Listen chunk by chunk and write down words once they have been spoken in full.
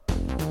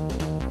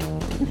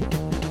Hey,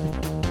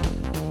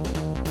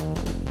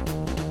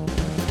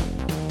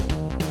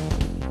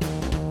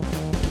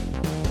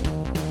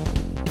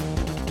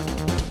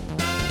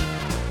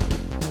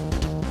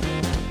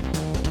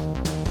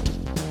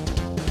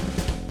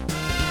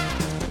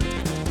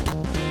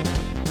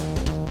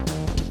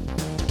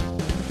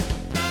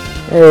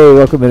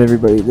 welcome in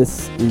everybody.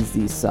 This is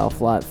the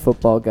South Lot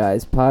Football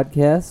Guys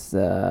podcast.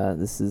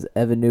 This is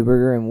Evan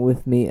Newberger, and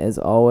with me, as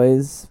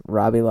always,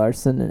 Robbie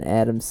Larson and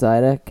Adam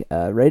Sidek,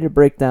 ready to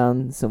break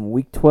down some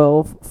Week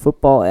 12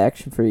 football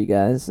action for you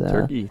guys.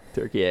 Turkey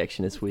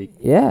action this week.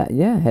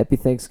 Yeah. Happy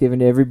Thanksgiving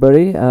to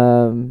everybody.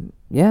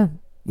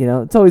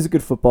 It's always a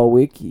good football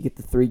week. You get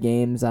the 3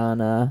 games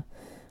on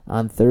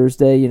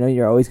Thursday.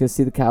 You're always going to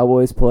see the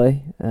Cowboys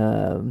play.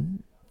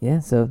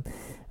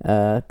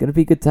 Gonna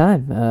be a good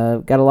time.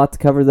 Got a lot to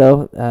cover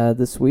though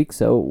this week,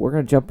 so we're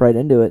gonna jump right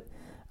into it.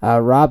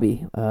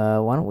 Robbie,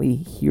 why don't we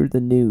hear the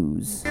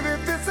news?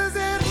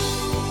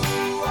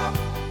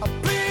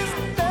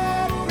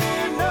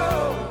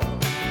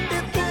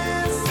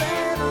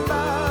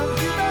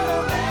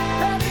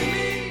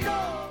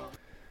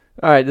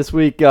 All right, this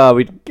week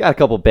we got a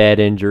couple bad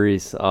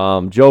injuries.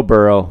 Joe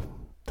Burrow,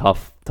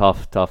 tough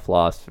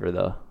loss for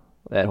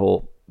that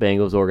whole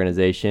Bengals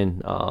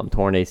organization.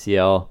 Torn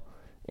ACL.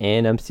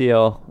 And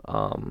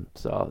MCL,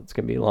 so it's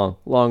going to be a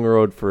long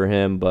road for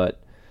him,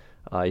 but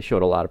he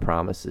showed a lot of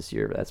promise this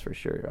year, that's for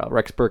sure.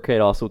 Rex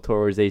Burkhead also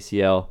tore his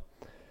ACL.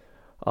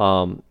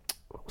 Something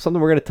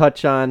we're going to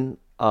touch on,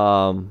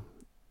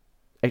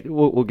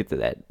 we'll get to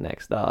that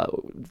next.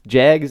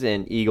 Jags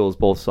and Eagles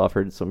both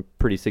suffered some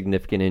pretty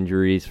significant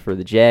injuries. For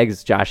the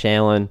Jags, Josh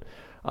Allen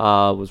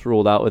was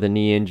ruled out with a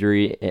knee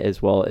injury,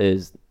 as well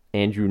as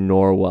Andrew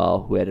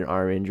Norwell, who had an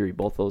arm injury.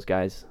 Both those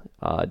guys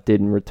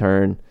didn't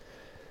return.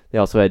 They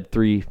also had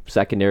 3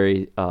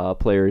 secondary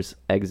players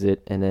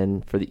exit. And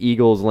then for the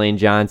Eagles, Lane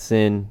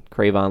Johnson,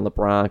 Cravon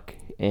LeBlanc,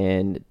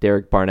 and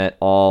Derek Barnett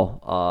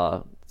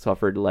all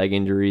suffered leg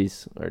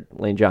injuries. Or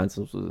Lane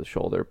Johnson's was a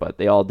shoulder, but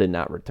they all did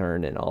not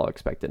return and all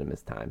expected to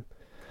miss time.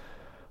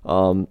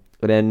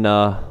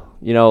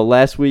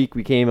 Last week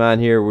we came on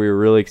here, we were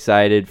really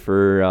excited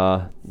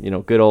for,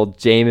 good old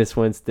Jameis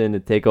Winston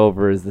to take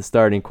over as the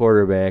starting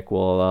quarterback.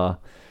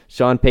 Well,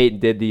 Sean Payton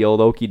did the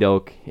old okey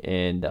doke,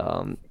 and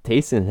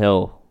Taysom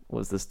Hill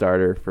was the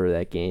starter for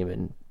that game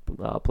and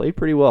played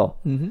pretty well.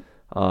 Mm-hmm.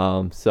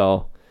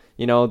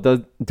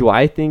 Do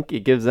I think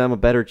it gives them a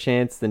better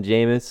chance than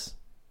Jameis?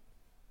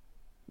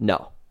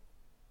 No.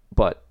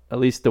 But at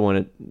least to win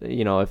it,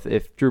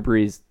 if Drew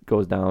Brees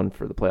goes down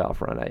for the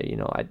playoff run,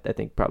 I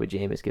think probably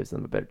Jameis gives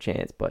them a better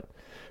chance. But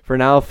for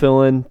now,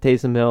 fill in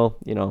Taysom Hill,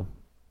 it'll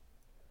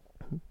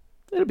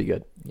be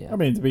good. Yeah. I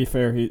mean, to be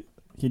fair, he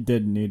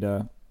did need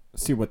to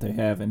see what they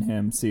have in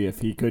him, see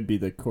if he could be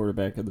the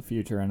quarterback of the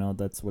future. I know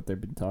that's what they've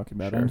been talking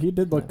about, and he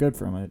did look good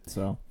from it.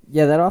 So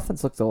yeah, that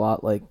offense looked a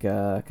lot like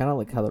kind of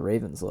like how the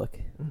Ravens look,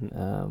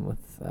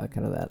 with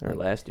kind of that. Or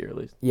last year at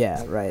least.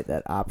 Yeah, right.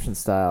 That option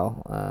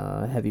style,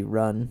 heavy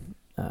run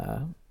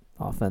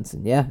offense,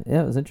 and it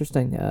was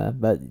interesting.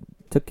 But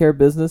took care of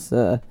business.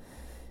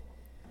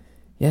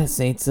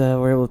 Saints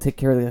were able to take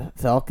care of the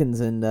Falcons,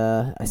 and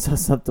I saw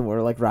something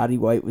where like Roddy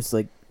White was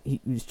like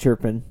he was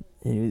chirping.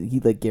 And he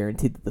like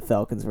guaranteed that the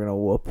Falcons were gonna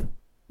whoop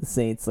the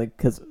Saints, like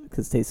because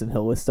Taysom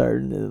Hill was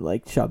starting, and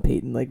like Sean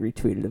Payton like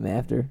retweeted him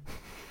after.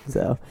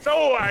 So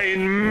I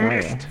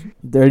missed.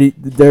 The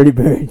dirty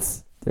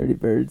birds.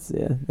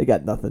 Yeah, they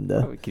got nothing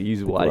to. We could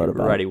use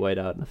Roddy White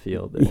out in the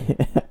field.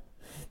 Yeah,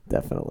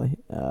 definitely.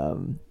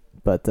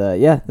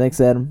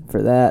 Thanks Adam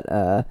for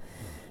that.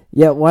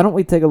 Why don't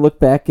we take a look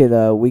back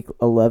at Week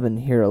 11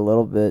 here a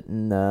little bit?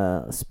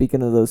 And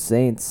speaking of those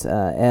Saints,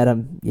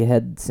 Adam, you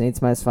had Saints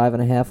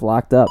 -5.5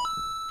 locked up.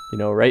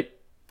 Right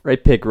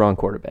pick, wrong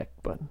quarterback,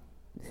 but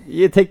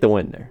you take the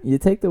win there. You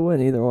take the win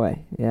either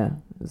way. Yeah,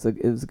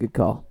 it was a good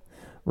call.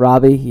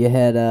 Robbie, you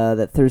had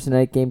that Thursday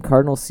night game,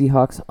 Cardinals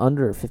Seahawks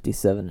under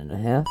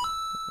 57.5.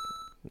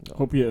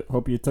 Hope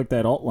you took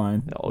that alt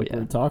line. Oh yeah,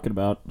 we were talking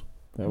about.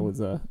 That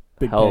was a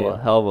big hell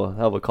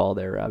of a call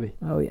there, Robbie.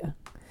 Oh yeah.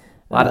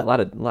 A lot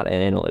of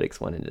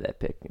analytics went into that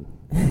pick.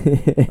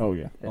 Oh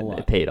yeah, a lot.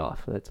 It paid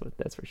off. That's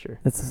for sure.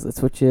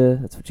 That's what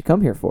you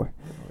come here for.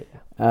 Oh yeah.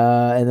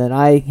 And then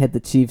I had the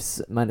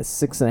Chiefs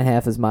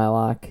 -6.5 as my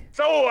lock.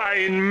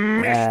 I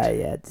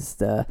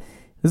missed. It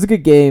was a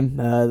good game.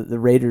 The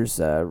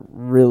Raiders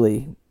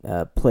really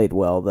played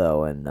well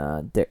though,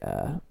 and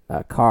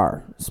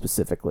Carr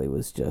specifically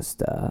was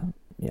just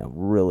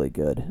really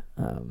good.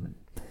 But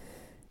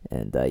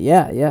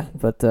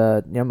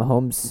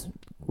Mahomes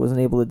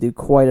wasn't able to do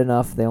quite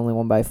enough. They only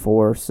won by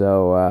 4,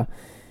 so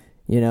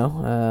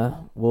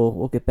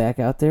we'll get back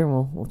out there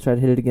and we'll try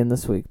to hit it again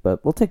this week.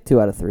 But we'll take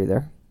 2 out of 3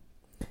 there.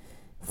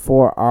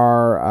 For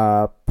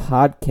our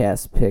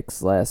podcast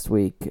picks last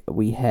week,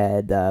 we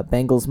had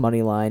Bengals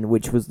money line,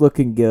 which was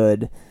looking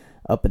good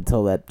up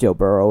until that Joe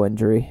Burrow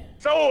injury.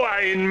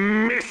 I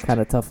missed.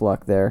 Kind of tough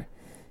luck there.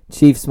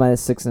 Chiefs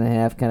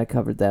 -6.5, kind of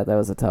covered that. That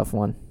was a tough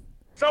one.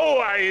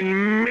 I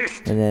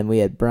missed. And then we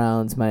had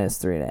Browns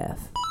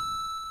 -3.5.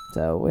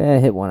 So we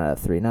hit 1 out of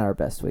 3. Not our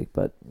best week,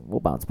 but we'll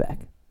bounce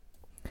back.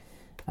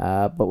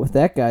 But with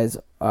that, guys,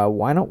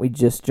 why don't we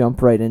just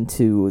jump right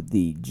into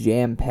the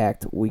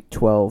jam-packed Week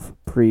 12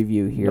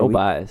 preview here? No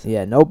buys.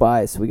 Yeah, no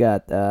buys. We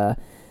got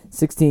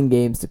 16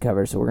 games to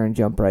cover, so we're going to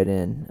jump right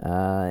in.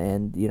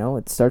 And,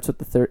 it starts with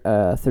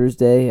the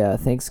Thursday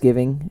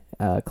Thanksgiving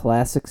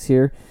classics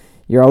here.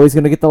 You're always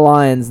going to get the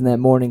Lions in that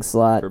morning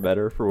slot. For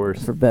better or for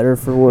worse. For better or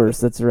for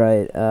worse, that's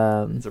right. It's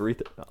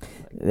Aretha. Oh,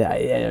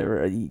 yeah,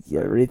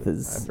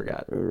 Aretha's. I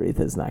forgot.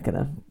 Aretha's not going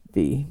to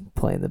be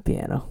playing the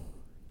piano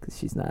because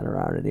she's not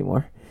around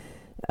anymore.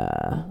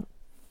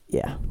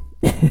 Yeah.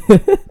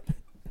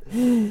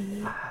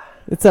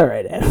 It's all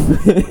right,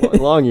 Adam.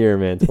 Long year,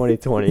 man.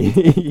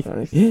 2020.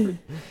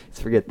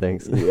 Let's forget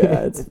things.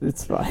 Yeah,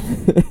 it's fine.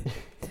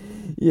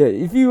 Yeah,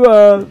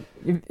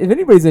 if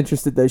anybody's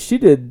interested though, she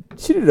did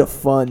a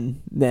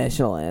fun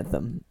national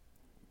anthem.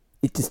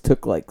 It just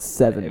took like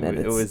 7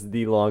 minutes. It was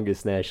the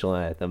longest national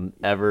anthem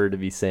ever to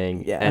be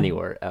sang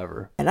anywhere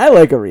ever. And I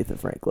like Aretha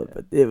Franklin,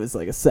 but it was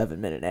like a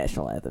 7-minute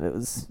national anthem. It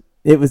was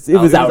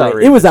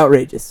outrageous. It was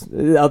outrageous.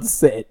 I'll just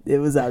say it. It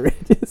was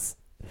outrageous.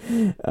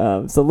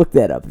 So look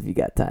that up if you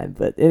got time.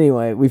 But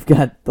anyway, we've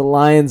got the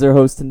Lions are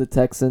hosting the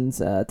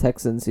Texans.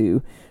 Texans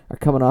who are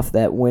coming off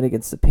that win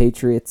against the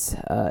Patriots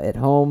at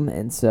home,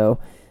 and so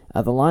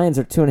the Lions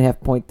are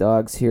 2.5-point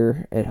dogs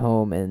here at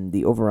home, and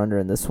the over/under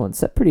in this one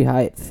set pretty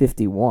high at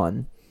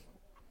 51.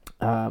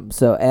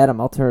 So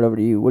Adam, I'll turn it over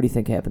to you. What do you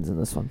think happens in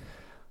this one?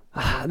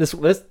 This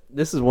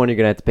is one you're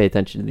gonna have to pay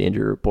attention to the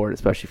injury report,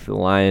 especially for the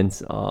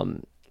Lions.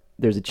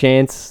 There's a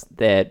chance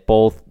that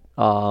both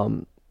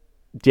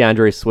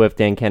DeAndre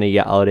Swift and Kenny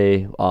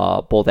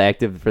Galladay both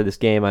active for this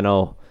game. I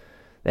know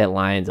that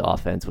Lions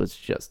offense was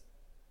just,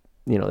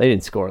 they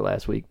didn't score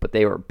last week, but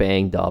they were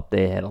banged up.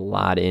 They had a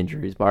lot of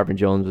injuries. Marvin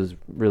Jones was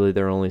really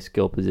their only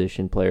skill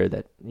position player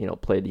that,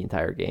 played the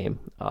entire game.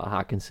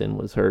 Hawkinson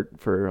was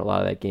hurt for a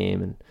lot of that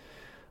game.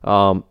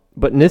 And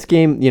but in this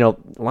game,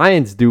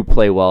 Lions do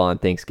play well on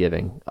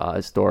Thanksgiving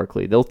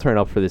historically. They'll turn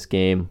up for this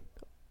game.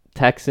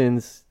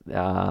 Texans,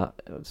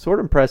 sort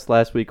of impressed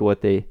last week of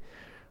what they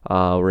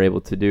were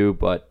able to do,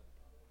 but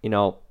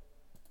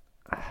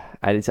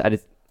I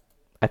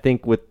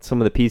think with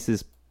some of the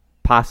pieces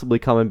possibly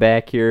coming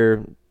back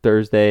here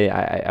Thursday,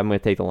 I'm going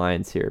to take the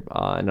Lions here,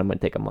 and I'm going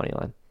to take a money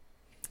line.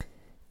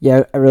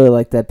 Yeah, I really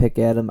like that pick,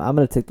 Adam. I'm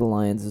going to take the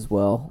Lions as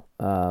well,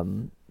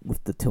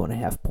 with the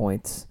 2.5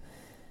 points.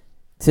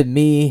 To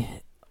me,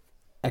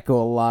 echo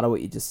a lot of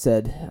what you just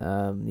said.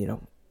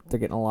 They're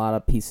getting a lot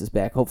of pieces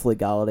back. Hopefully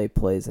Galladay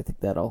plays. I think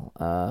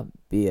that'll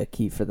be a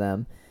key for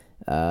them.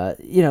 That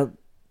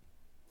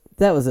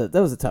was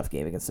a tough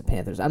game against the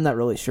Panthers. I'm not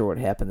really sure what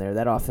happened there.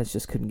 That offense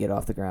just couldn't get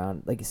off the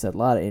ground. Like you said, a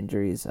lot of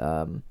injuries.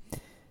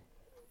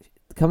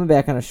 Coming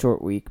back on a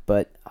short week,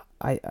 but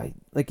I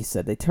like you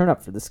said, they turn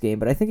up for this game.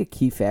 But I think a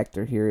key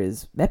factor here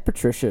is Matt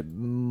Patricia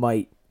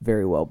might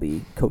very well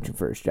be coaching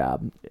for his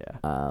job.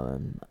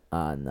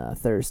 On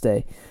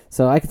Thursday,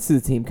 so I can see the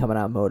team coming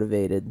out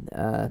motivated.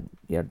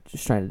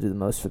 Just trying to do the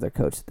most for their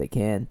coach that they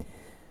can.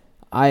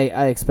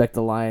 I expect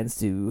the Lions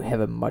to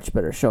have a much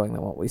better showing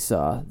than what we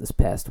saw this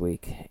past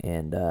week.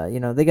 And,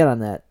 they got on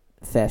that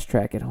fast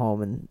track at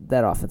home, and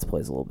that offense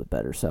plays a little bit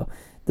better. So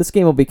this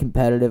game will be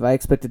competitive. I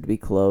expect it to be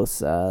close.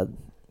 That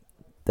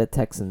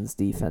Texans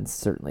defense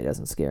certainly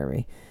doesn't scare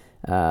me.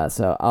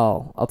 So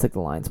I'll take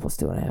the Lions plus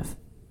 2.5.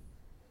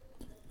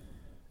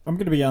 I'm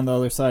going to be on the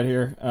other side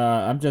here.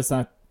 I'm just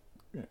not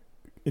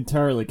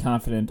entirely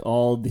confident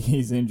all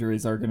these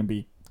injuries are going to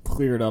be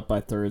cleared up by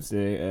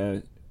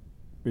Thursday.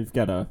 We've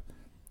got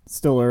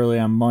still early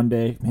on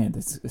Monday. Man,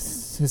 this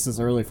is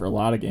early for a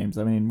lot of games.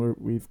 I mean,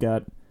 we've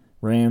got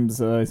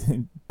Rams,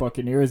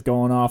 Buccaneers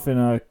going off in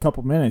a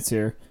couple minutes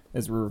here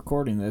as we're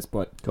recording this.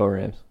 But go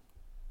Rams.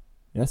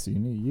 Yes, you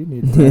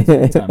need the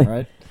Rams time,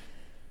 right?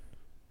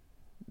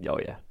 Oh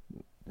yeah.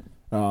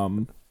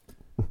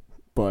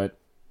 But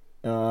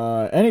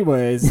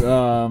anyways,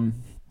 I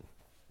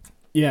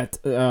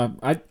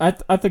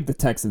think the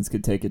Texans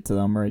could take it to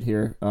them right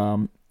here.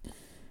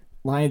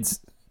 Lions.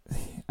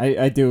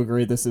 I do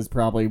agree this is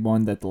probably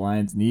one that the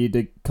Lions need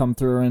to come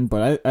through in,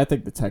 but I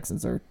think the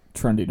Texans are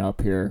trending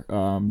up here.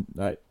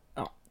 I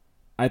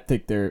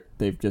think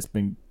they've just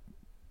been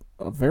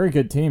a very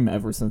good team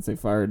ever since they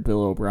fired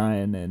Bill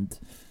O'Brien, and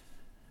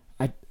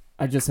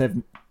I just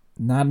have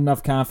not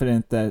enough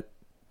confidence that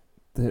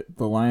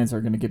the Lions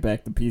are going to get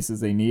back the pieces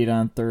they need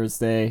on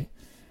Thursday.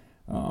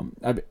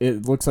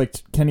 It looks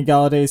like Kenny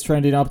Galladay is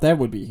trending up. That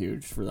would be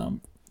huge for them.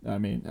 I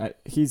mean,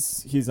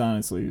 he's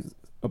honestly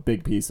a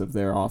big piece of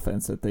their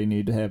offense that they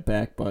need to have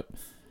back. But,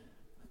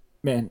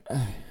 man,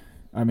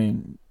 I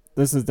mean,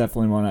 this is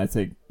definitely one I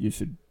think you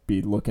should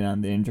be looking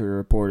on the injury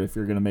report if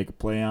you're going to make a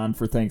play on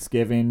for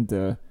Thanksgiving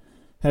to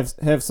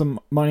have some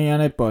money on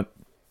it. But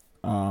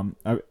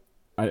I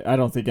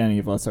don't think any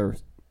of us are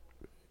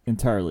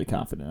entirely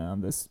confident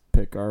on this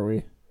pick, are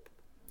we?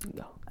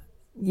 No.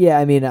 Yeah,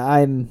 I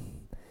mean,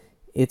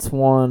 it's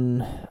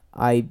one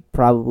I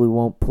probably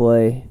won't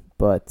play,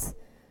 but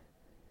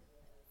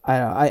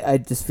I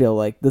just feel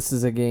like this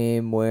is a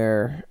game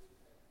where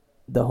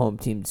the home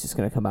team's just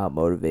going to come out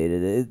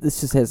motivated.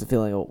 This just has a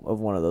feeling of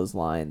one of those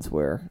lines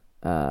where,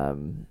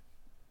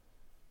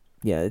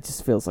 it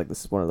just feels like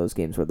this is one of those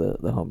games where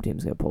the home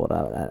team's going to pull it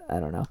out. I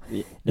don't know.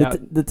 Yeah.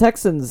 The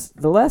Texans,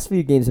 the last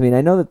few games, I mean,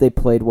 I know that they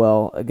played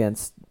well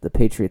against the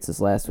Patriots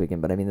this last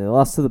weekend, but I mean, they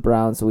lost to the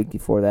Browns the week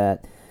before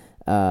that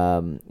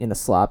in a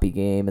sloppy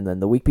game. And then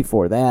the week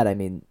before that, I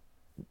mean,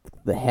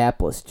 the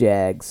hapless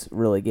Jags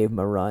really gave them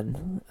a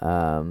run.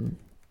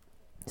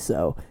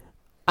 So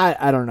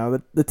I don't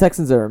know. The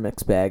Texans are a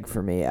mixed bag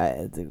for me.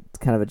 It's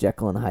kind of a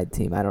Jekyll and Hyde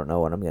team. I don't know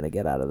what I'm going to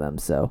get out of them.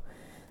 So,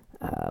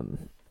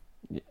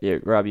 yeah,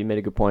 Rob, you made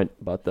a good point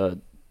about the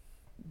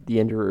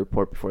injury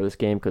report before this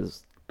game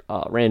because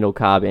Randall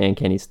Cobb and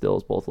Kenny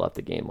Stills both left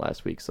the game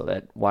last week, so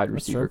that wide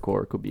receiver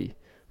core could be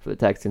for the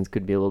Texans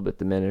could be a little bit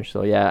diminished.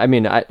 So yeah, I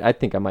mean, I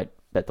think I might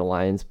bet the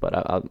Lions, but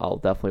I'll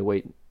definitely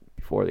wait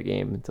before the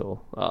game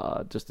until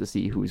just to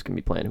see who's going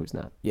to be playing, who's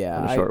not.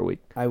 Yeah, in a short week.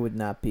 I would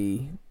not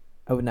be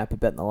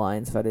betting the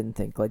Lions if I didn't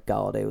think like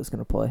Galladay was going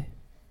to play,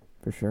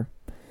 for sure.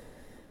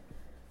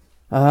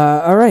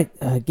 All right,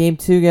 game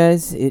 2,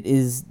 guys. It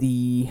is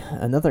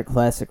another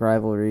classic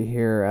rivalry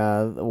here.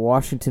 The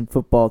Washington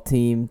football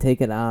team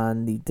taking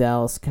on the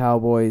Dallas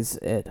Cowboys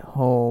at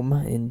home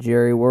in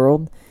Jerry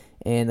World,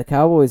 and the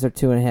Cowboys are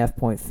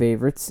 2.5-point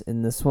favorites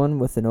in this one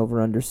with an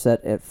over/under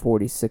set at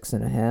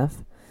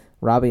 46.5.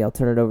 Robbie, I'll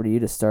turn it over to you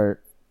to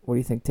start. What do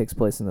you think takes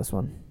place in this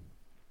one?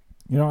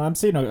 I'm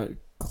seeing a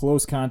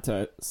close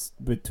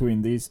contest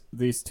between these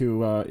two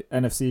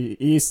NFC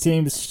East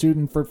teams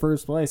shooting for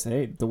first place.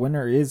 Hey, the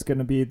winner is going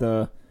to be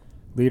the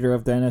leader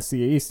of the NFC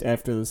East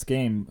after this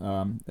game.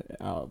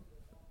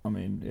 I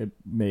mean, it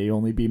may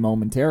only be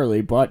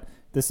momentarily, but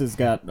this has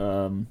got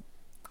a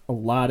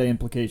lot of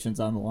implications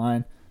on the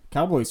line.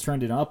 Cowboys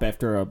trending up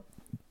after a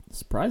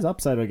surprise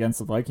upset against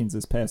the Vikings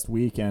this past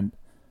weekend.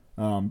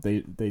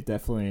 They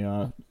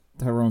definitely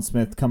Tyrone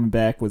Smith coming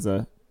back was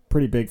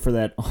pretty big for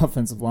that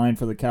offensive line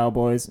for the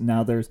Cowboys.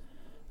 Now there's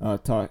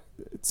talk.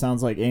 It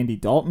sounds like Andy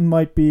Dalton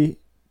might be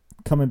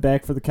coming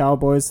back for the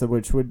Cowboys,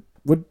 which would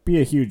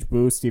be a huge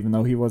boost, even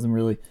though he wasn't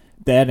really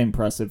that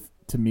impressive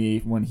to me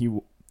when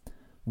he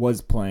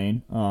was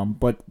playing.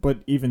 But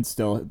even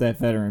still, that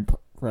veteran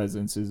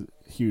presence is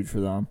huge for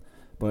them.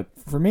 But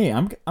for me,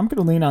 I'm going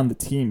to lean on the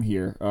team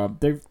here.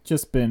 They've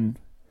just been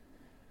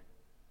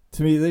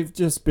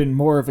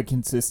more of a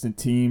consistent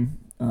team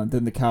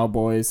than the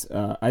Cowboys.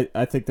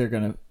 I think they're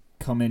going to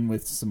come in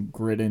with some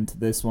grit into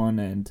this one,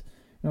 and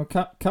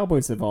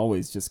Cowboys have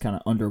always just kind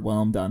of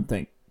underwhelmed on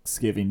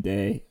Thanksgiving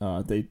Day.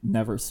 They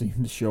never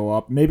seem to show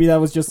up. Maybe that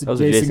was just a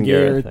Jason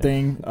Garrett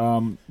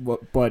thing.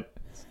 But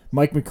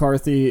Mike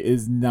McCarthy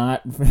is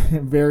not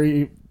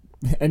very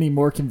any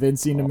more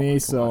convincing to me.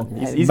 So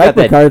he's got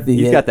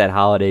that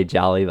holiday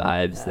jolly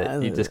vibes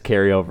that you just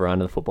carry over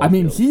onto the football field. I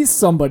mean, he's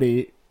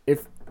somebody.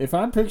 If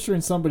I'm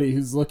picturing somebody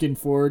who's looking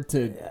forward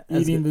to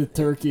eating the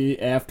turkey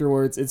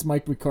afterwards, it's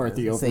Mike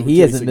McCarthy over He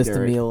hasn't missed a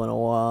meal in a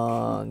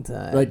long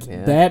time.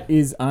 That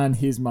is on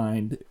his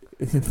mind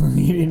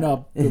leading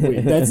up the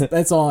week.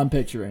 That's all I'm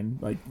picturing.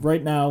 Like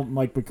right now,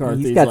 Mike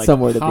McCarthy He's got like,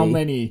 somewhere to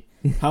be.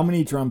 How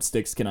many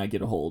drumsticks can I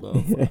get a hold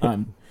of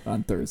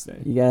on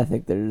Thursday? You gotta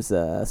think there's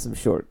some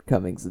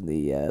shortcomings in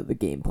the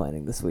game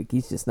planning this week.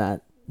 He's just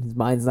not. His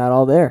mind's not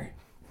all there,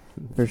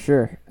 for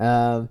sure.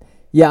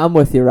 Yeah, I'm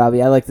with you,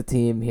 Robbie. I like the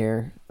team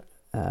here.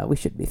 We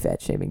shouldn't be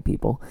fat shaming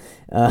people,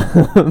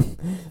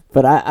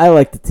 but I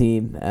like the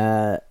team.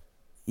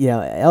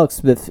 Alex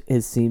Smith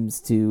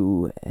seems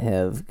to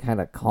have kind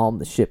of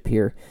calmed the ship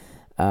here,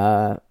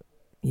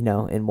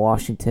 in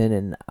Washington,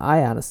 and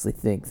I honestly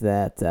think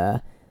that,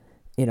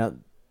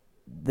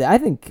 I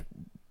think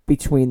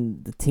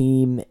between the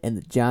team and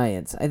the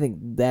Giants, I think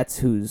that's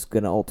who's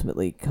going to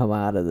ultimately come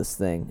out of this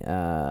thing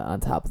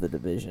on top of the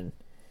division.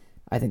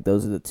 I think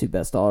those are the two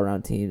best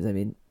all-around teams. I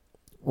mean,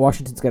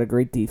 Washington's got a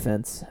great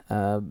defense,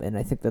 and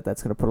I think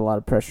that's going to put a lot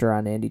of pressure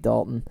on Andy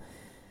Dalton.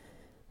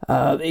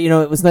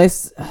 It was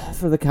nice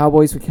for the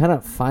Cowboys. We kind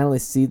of finally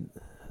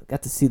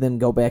got to see them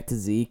go back to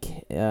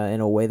Zeke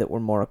in a way that we're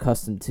more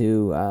accustomed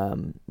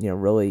to,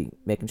 really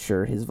making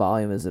sure his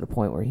volume is at a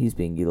point where he's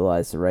being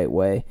utilized the right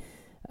way.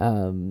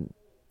 CeeDee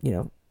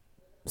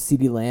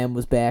Lamb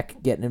was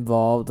back getting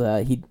involved.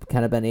 He'd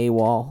kind of been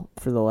AWOL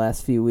for the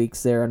last few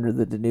weeks there under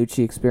the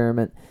DiNucci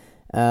experiment.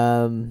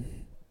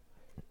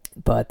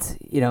 But,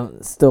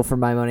 still for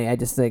my money, I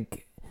just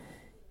think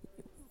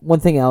one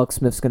thing Alex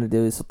Smith's going to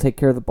do is he'll take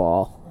care of the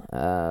ball.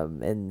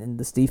 And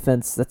this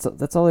defense,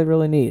 that's all they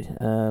really need.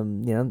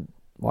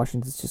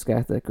 Washington's just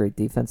got that great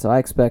defense. So I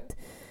expect,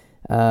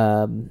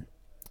 the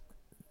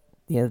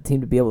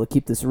team to be able to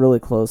keep this really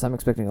close. I'm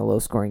expecting a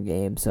low-scoring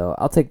game. So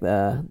I'll take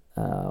the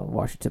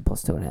Washington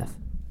plus 2.5.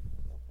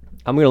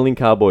 I'm going to lean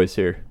Cowboys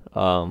here.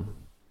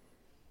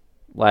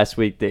 Last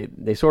week,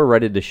 they sort of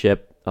righted the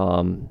ship.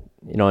 In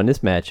this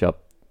matchup,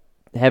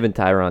 having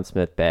Tyron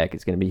Smith back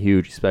is going to be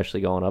huge,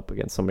 especially going up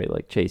against somebody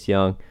like Chase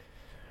Young.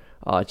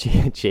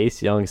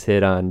 Chase Young's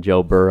hit on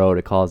Joe Burrow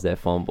to cause that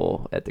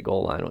fumble at the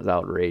goal line was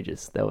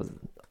outrageous. That was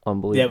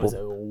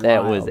unbelievable.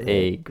 That was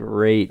a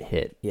great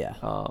hit. Yeah.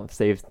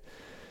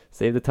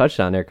 saved the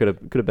touchdown there. Could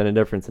have been a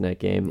difference in that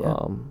game.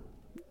 Yeah.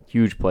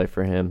 Huge play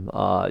for him.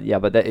 But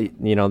they're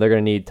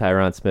gonna need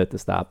Tyron Smith to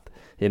stop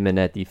him in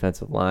that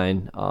defensive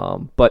line.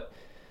 But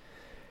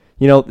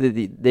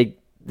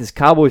this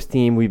Cowboys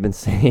team, we've been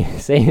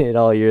saying it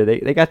all year.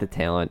 They got the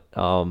talent.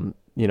 I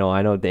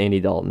know Andy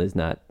Dalton is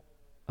not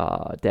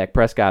Dak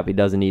Prescott. He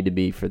doesn't need to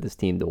be for this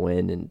team to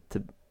win and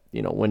to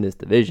win this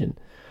division.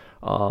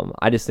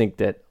 I just think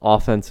that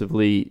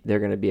offensively they're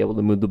going to be able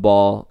to move the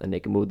ball, and they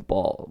can move the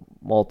ball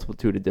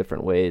multitude of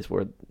different ways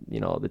where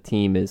the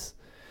team is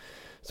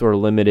sort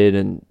of limited,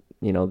 and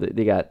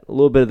they got a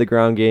little bit of the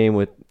ground game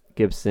with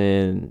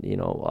Gibson,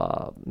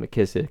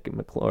 McKissick and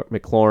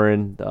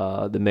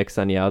McLaurin, the mix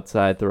on the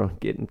outside,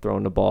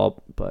 throwing the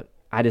ball. But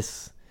I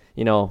just,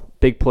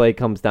 big play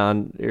comes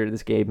down, or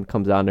this game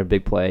comes down to a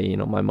big play.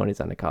 My money's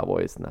on the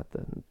Cowboys, not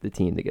the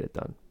team to get it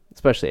done,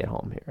 especially at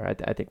home here. I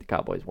think the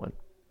Cowboys win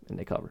and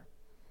they cover.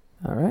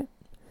 All right.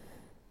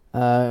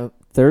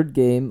 Third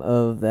game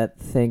of that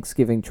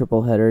Thanksgiving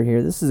triple header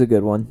here. This is a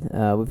good one.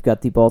 We've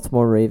got the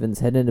Baltimore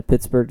Ravens heading into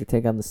Pittsburgh to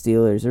take on the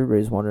Steelers.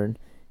 Everybody's wondering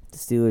if the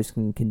Steelers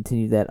can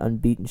continue that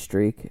unbeaten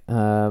streak.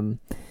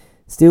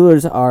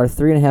 Steelers are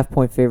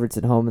 3.5-point favorites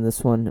at home in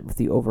this one, with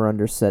the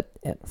over/under set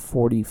at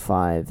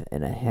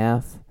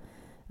 45.5.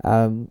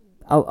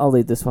 I'll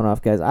lead this one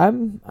off, guys.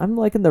 I'm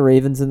liking the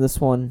Ravens in this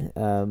one.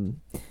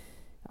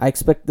 I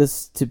expect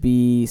this to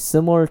be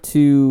similar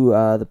to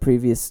the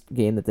previous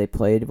game that they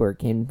played, where it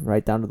came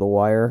right down to the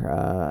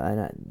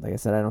wire. Like I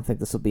said, I don't think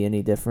this will be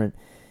any different.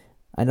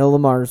 I know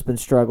Lamar's been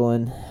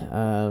struggling,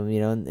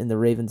 and the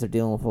Ravens are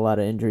dealing with a lot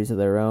of injuries of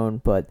their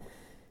own. But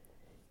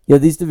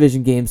these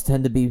division games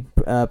tend to be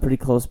pretty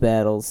close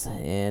battles,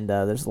 and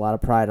there's a lot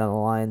of pride on the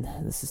line.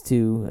 This is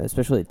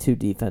especially two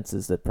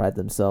defenses that pride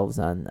themselves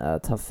on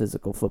tough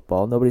physical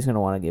football. Nobody's going to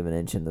want to give an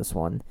inch in this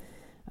one.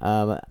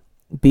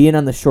 Being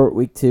on the short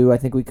week, too, I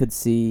think we could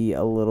see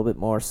a little bit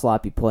more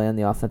sloppy play on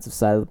the offensive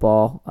side of the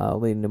ball,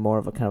 leading to more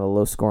of a kind of a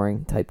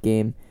low-scoring type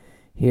game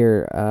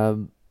here.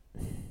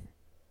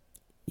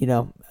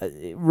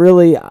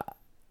 Really,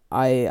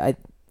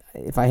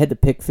 if I had to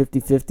pick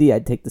 50-50,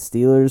 I'd take the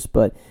Steelers,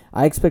 but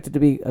I expect it to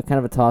be a kind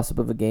of a toss-up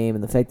of a game,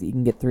 and the fact that you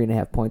can get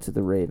 3.5 points with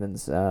the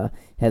Ravens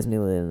has me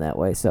leaning that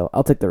way, so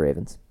I'll take the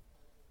Ravens.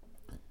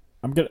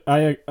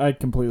 I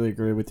completely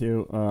agree with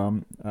you.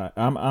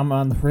 I'm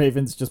on the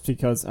Ravens just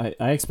because I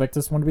expect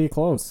this one to be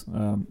close.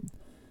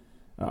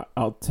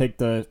 I'll take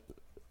the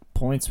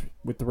points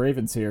with the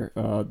Ravens here.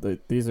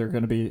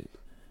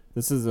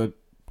 This is a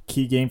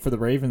key game for the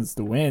Ravens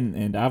to win,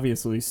 and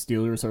obviously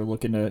Steelers are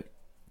looking to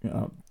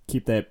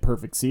keep that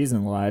perfect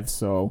season alive.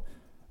 So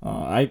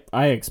I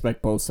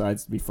expect both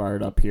sides to be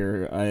fired up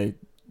here.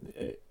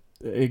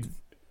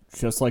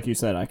 Just like you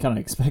said, I kind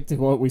of expected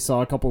what we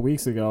saw a couple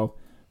weeks ago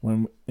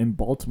when in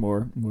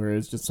Baltimore, where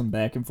it's just some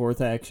back and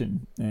forth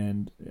action,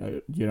 and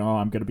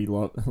I'm gonna be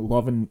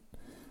loving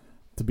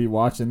to be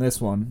watching this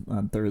one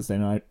on Thursday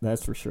night.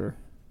 That's for sure.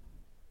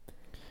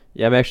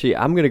 Yeah,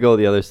 I'm gonna go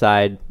the other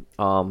side.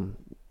 I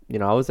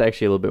was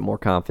actually a little bit more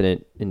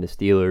confident in the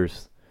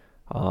Steelers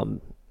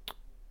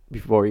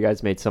before you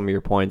guys made some of your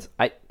points.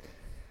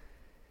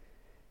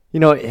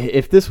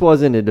 If this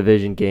wasn't a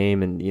division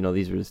game and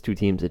these were just two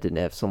teams that didn't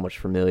have so much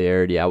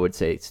familiarity, I would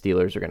say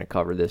Steelers are gonna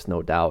cover this,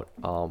 no doubt.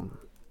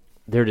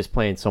 They're just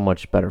playing so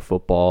much better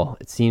football.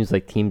 It seems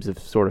like teams have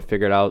sort of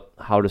figured out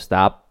how to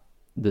stop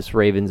this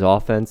Ravens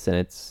offense, and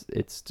it's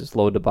just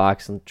load the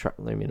box and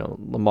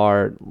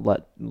Lamar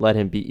let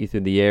him beat you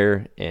through the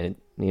air, and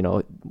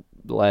the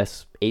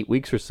last 8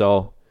 weeks or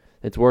so,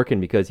 it's working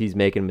because he's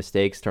making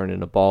mistakes, turning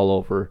the ball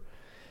over,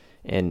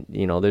 and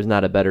there's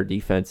not a better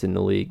defense in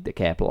the league that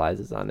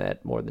capitalizes on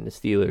that more than the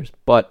Steelers.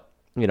 But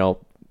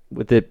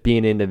with it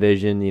being in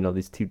division,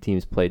 these two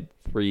teams played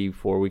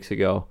 3-4 weeks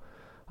ago.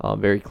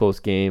 Very close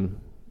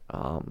game.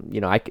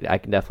 I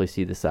can definitely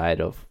see the side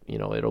of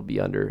it'll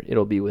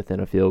be within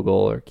a field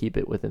goal or keep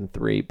it within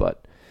 3,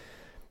 but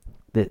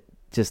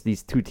just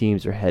these two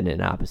teams are heading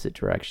in opposite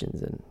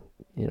directions, and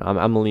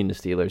I'm leaning the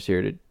Steelers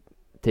here to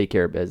take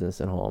care of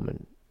business at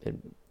home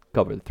and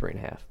cover the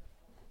 3.5.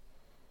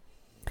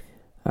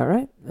 All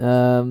right.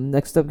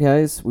 Next up,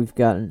 guys, we've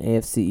got an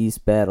AFC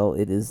East battle.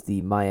 It is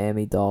the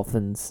Miami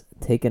Dolphins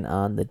taking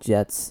on the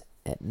Jets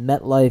at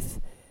MetLife.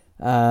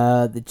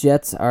 The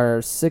Jets are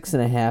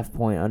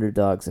 6.5-point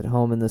underdogs at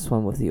home in this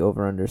one, with the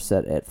over/under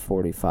set at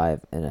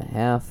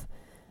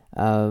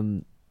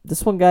 45.5.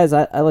 This one, guys,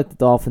 I like the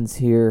Dolphins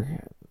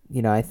here.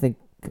 I think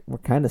we're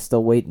kind of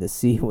still waiting to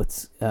see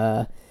what's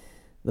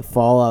the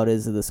fallout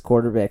is of this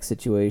quarterback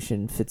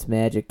situation.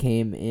 Fitzmagic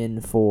came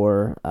in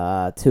for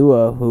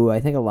Tua, who I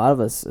think a lot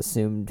of us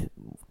assumed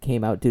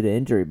came out due to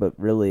injury, but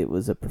really it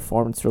was a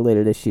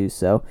performance-related issue.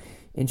 So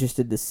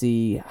interested to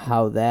see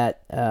how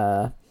that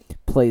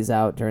plays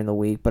out during the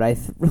week. But I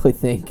really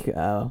think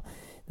the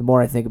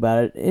more I think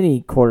about it,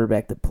 any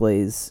quarterback that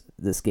plays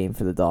this game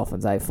for the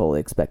Dolphins, I fully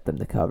expect them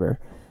to cover.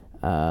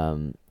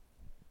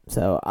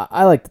 So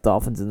I like the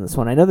Dolphins in this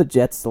one. I know the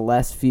Jets the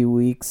last few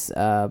weeks,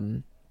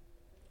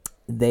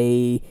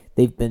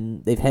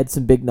 they've had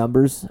some big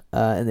numbers,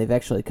 and they've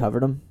actually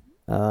covered them.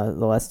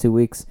 the last 2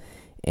 weeks.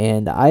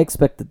 And I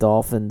expect the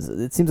Dolphins.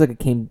 It seems like it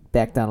came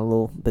back down a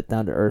little bit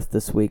down to earth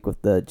this week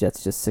with the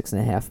Jets just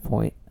 6.5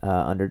 point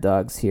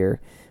underdogs here.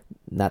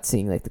 Not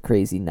seeing like the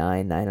crazy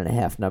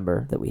 9.5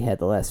 number that we had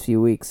the last few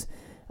weeks.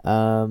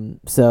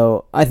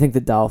 So I think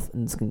the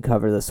Dolphins can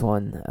cover this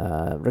one,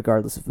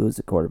 regardless of who's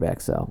the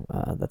quarterback. So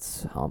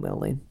that's how I'm gonna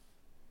lean.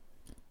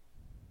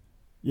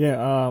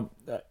 Yeah,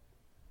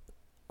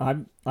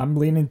 I'm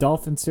leaning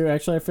Dolphins too.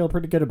 Actually, I feel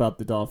pretty good about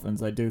the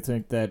Dolphins. I do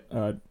think that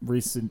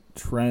recent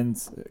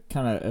trends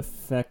kind of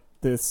affect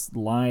this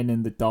line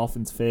in the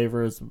Dolphins'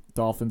 favors.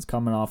 Dolphins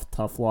coming off a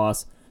tough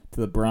loss to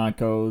the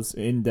Broncos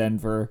in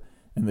Denver,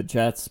 and the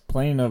Jets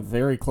playing a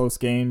very close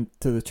game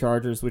to the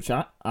Chargers, which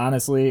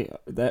honestly,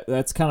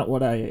 that's kind of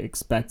what I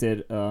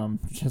expected.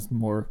 Just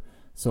more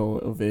so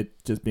of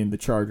it just being the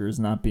Chargers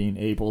not being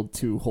able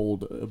to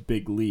hold a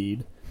big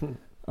lead.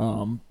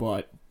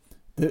 But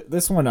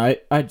this one,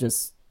 I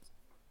just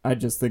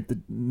think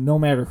that no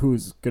matter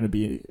who's going to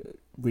be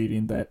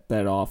leading that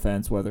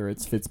offense, whether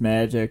it's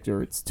Fitzmagic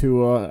or it's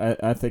Tua,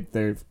 I think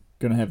they're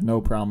going to have no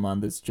problem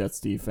on this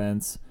Jets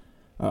defense.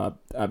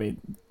 I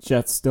mean,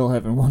 Jets still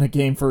haven't won a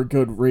game for a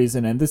good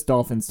reason, and this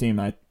Dolphins team,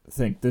 I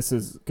think this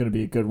is going to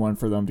be a good one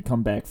for them to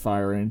come back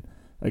firing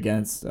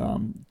against,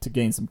 to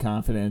gain some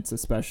confidence,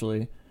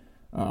 especially.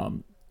 I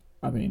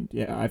mean,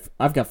 yeah,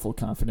 I've got full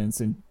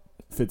confidence in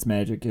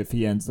Fitzmagic if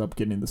he ends up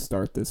getting the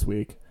start this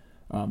week.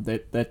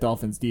 That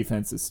Dolphins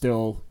defense is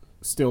still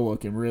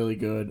looking really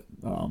good.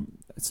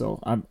 So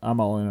I'm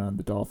all in on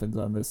the Dolphins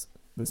on this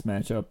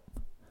matchup.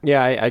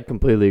 Yeah, I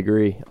completely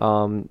agree.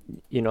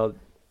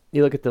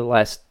 You look at the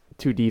last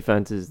two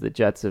defenses the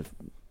Jets have,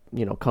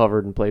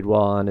 covered and played well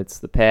on. It's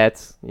the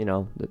Pats. They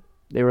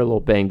were a little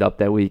banged up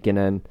that week, and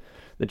then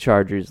the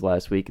Chargers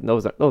last week. And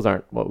those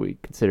aren't what we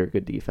consider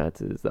good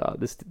defenses.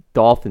 This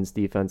Dolphins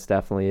defense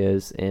definitely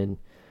is, and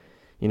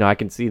I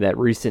can see that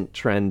recent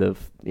trend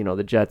of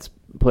the Jets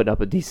putting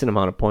up a decent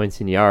amount of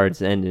points and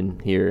yards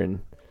ending here,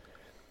 and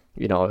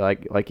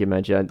like you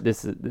mentioned,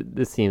 this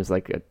seems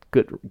like a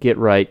good get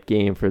right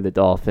game for the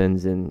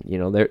Dolphins, and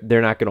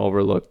they're not going to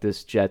overlook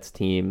this Jets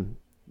team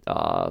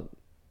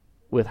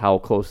with how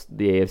close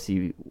the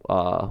AFC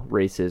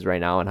race is right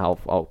now, and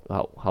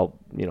how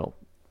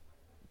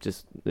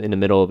just in the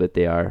middle of it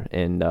they are,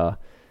 and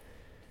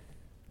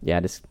it's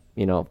going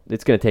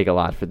to take a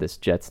lot for this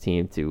Jets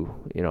team to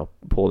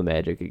pull the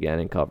magic again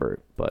and cover it.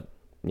 But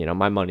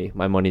my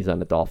money's on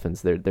the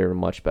Dolphins. They're a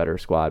much better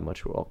squad,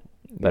 much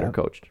better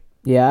coached.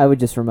 Yeah, I would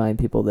just remind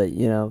people that,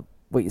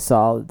 what you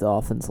saw with the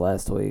Dolphins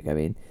last week. I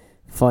mean,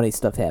 funny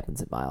stuff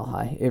happens at Mile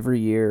High. Every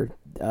year,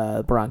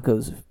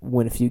 Broncos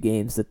win a few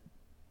games that,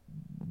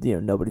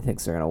 nobody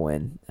thinks they're going to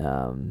win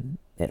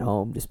at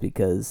home just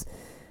because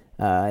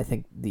I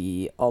think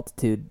the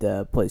altitude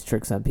plays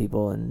tricks on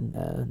people, and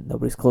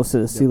nobody's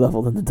closer to sea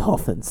level than the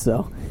Dolphins.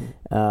 So,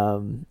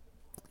 with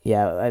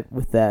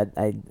that,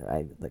 I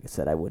like I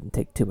said, I wouldn't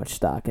take too much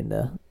stock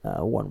into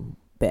one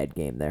bad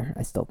game there.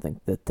 I still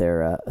think that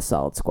they're a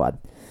solid squad.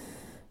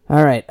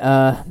 All right,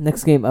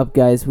 next game up,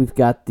 guys. We've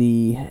got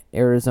the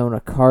Arizona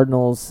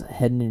Cardinals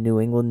heading to New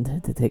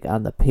England to take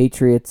on the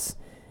Patriots,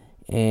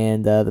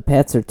 and the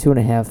Pats are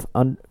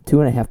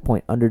 2.5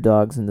 point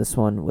underdogs in this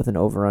one with an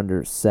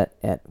over/under set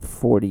at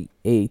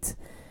 48.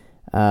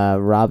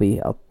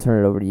 Robbie, I'll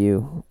turn it over to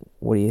you.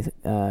 What do you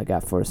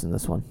got for us in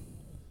this one?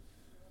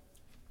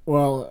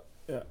 Well,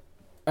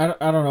 I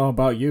don't know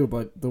about you,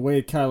 but the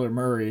way Kyler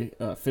Murray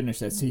finished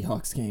that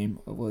Seahawks game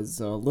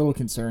was a little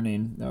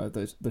concerning.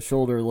 The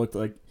shoulder looked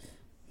like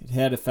it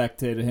had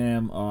affected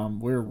him.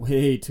 We're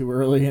way too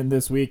early in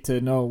this week to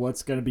know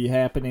what's going to be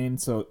happening,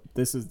 so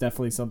this is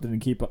definitely something to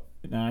keep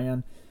an eye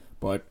on.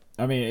 But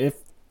I mean,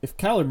 if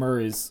Kyler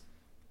Murray's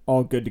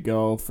all good to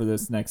go for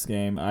this next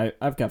game,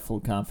 I've got full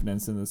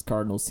confidence in this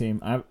Cardinals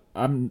team.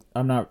 I'm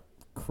not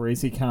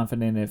crazy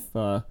confident if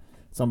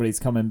somebody's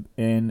coming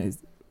in.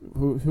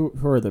 Who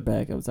are the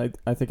backups?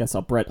 I think I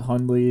saw Brett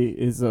Hundley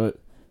is a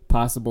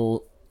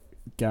possible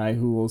guy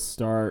who will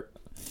start.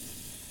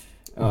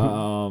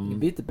 He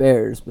beat the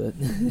Bears, but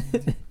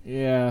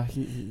yeah,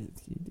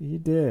 he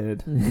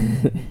did.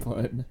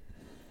 But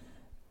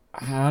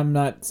I'm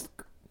not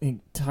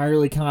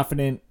entirely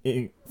confident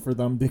for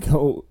them to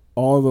go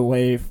all the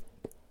way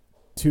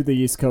to the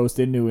East Coast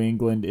in New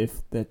England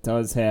if that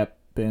does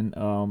happen.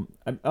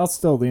 I'll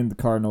still lean the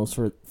Cardinals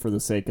for the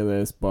sake of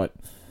this, but.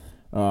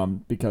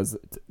 Because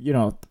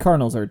the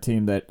Cardinals are a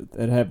team that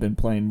have been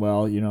playing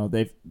well.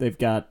 They've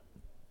got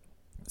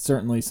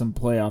certainly some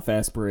playoff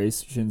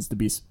aspirations to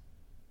be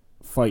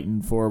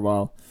fighting for.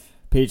 While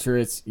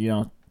Patriots,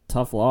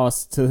 tough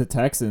loss to the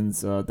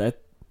Texans.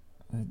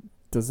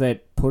 Does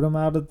that put them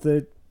out of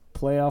the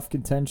playoff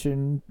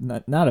contention?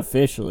 Not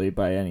officially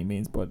by any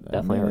means, but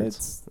definitely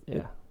hurts.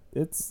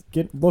 It's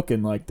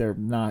looking like they're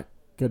not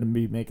going to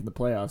be making the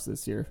playoffs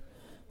this year.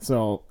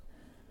 So.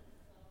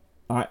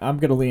 I'm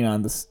going to lean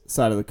on the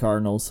side of the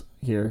Cardinals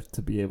here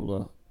to be able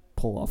to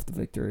pull off the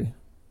victory.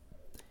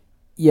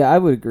 Yeah, I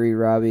would agree,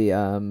 Robbie.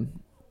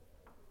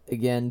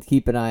 Again,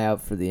 keep an eye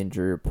out for the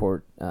injury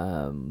report.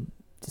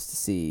 just to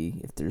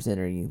see if there's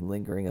any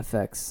lingering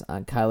effects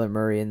on Kyler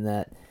Murray in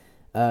that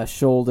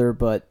shoulder.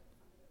 But,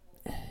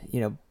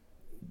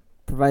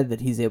 provided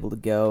that he's able to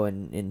go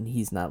and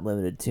he's not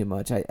limited too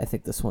much, I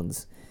think this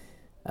one's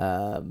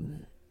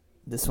one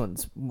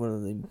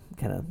of the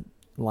kind of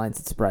lines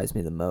that surprised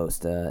me the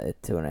most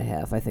at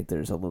 2.5. I think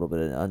there's a little bit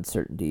of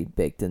uncertainty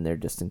baked in there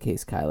just in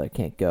case Kyler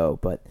can't go.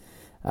 But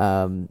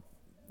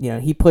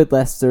he played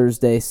last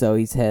Thursday, so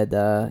he's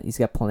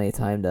got plenty of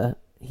time to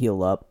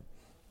heal up,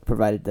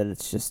 provided that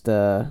it's just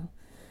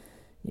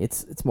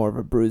it's more of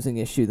a bruising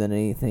issue than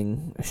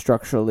anything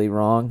structurally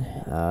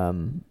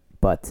wrong.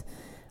 But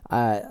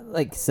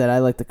like I said, I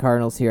like the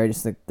Cardinals here. I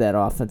just think that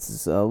offense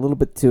is a little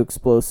bit too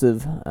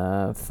explosive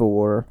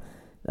for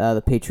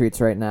the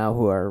Patriots right now,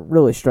 who are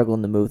really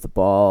struggling to move the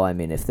ball. I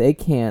mean, if they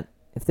can't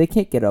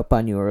get up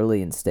on you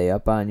early and stay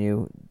up on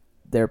you,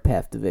 their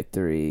path to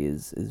victory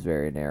is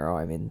very narrow.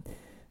 I mean,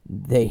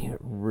 they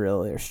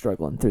really are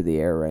struggling through the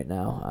air right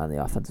now on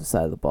the offensive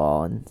side of the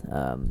ball, and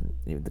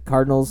the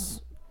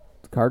Cardinals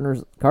are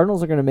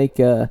going to make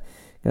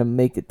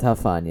it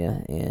tough on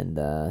you, and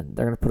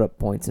they're going to put up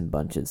points in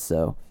bunches.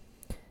 So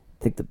I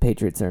think the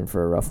Patriots are in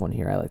for a rough one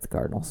here. I like the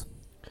Cardinals.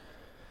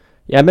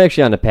 Yeah, I'm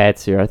actually on the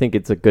Pats here. I think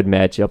it's a good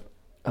matchup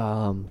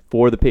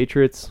for the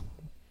Patriots.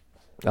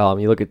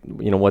 You look at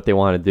what they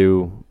want to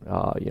do.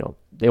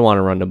 They want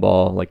to run the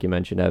ball, like you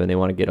mentioned, Evan. They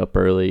want to get up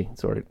early,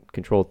 sort of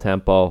control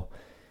tempo.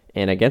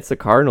 And against the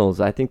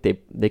Cardinals, I think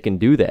they can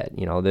do that.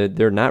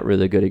 They're not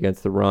really good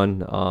against the run.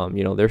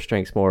 Their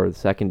strength's more of the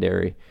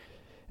secondary.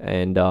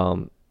 And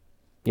on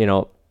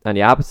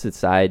the opposite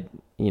side,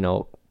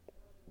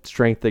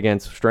 strength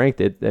against strength.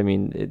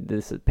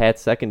 This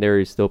Pat's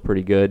secondary is still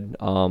pretty good.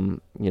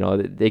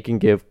 They can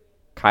give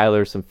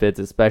Kyler some fits,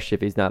 especially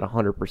if he's not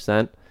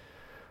 100%.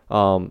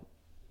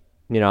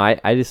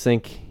 I just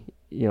think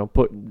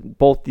put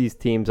both these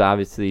teams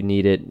obviously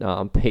need it.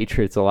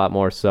 Patriots a lot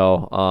more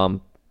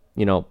so.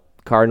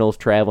 Cardinals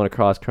traveling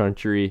across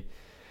country.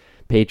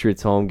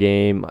 Patriots home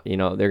game.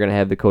 They're gonna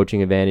have the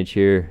coaching advantage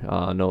here.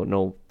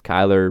 No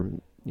Kyler.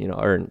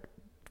 Or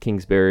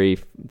Kingsbury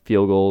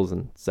field goals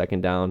and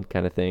second down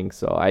kind of thing.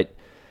 So I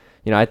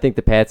think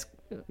the Pats,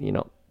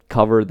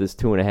 cover this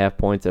 2.5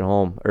 points at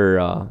home. Or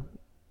I'm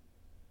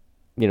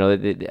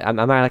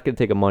not going to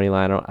take a money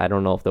line. I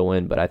don't know if they'll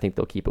win, but I think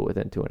they'll keep it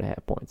within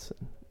 2.5 points.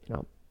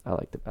 I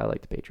like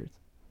the Patriots.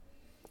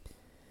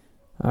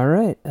 All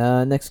right.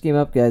 Next game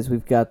up, guys.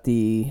 We've got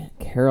the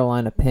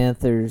Carolina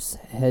Panthers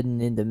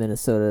heading into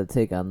Minnesota to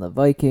take on the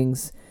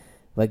Vikings.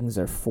 Vikings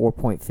are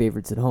 4-point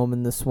favorites at home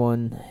in this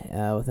one,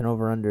 with an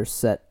over-under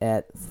set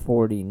at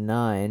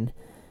 49.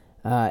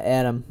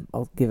 Adam,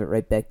 I'll give it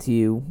right back to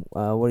you.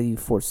 What do you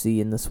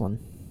foresee in this one?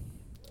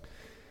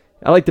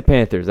 I like the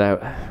Panthers.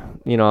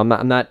 I'm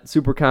not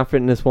super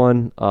confident in this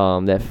one.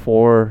 That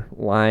 4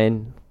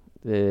 line,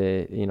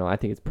 I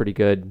think it's pretty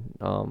good.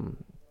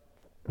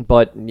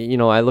 But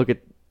I look at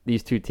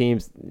these two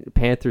teams.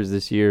 Panthers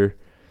this year,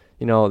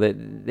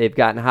 they've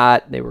gotten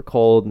hot. They were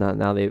cold.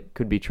 Now they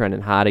could be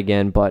trending hot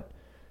again. But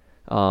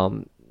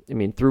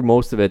through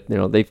most of it,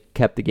 they've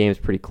kept the games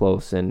pretty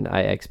close, and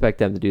I expect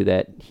them to do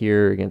that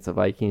here against the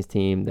Vikings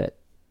team that,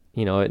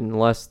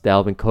 unless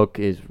Dalvin Cook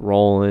is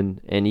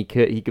rolling, and he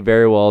could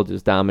very well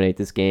just dominate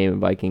this game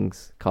and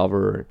Vikings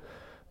cover.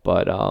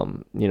 But,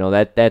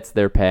 that's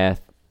their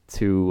path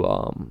to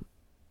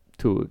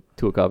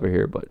a cover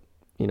here. But,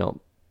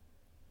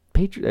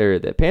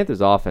 the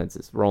Panthers offense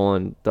is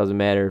rolling. Doesn't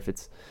matter if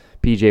it's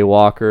PJ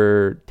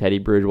Walker, Teddy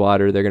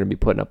Bridgewater, they're going to be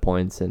putting up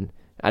points, and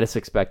I just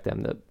expect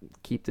them to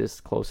keep this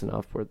close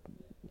enough where,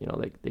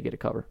 they get a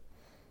cover.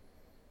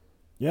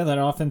 Yeah, that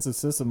offensive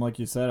system, like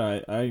you said,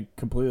 I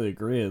completely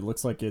agree. It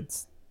looks like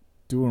it's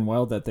doing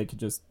well that they could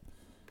just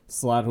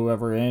slot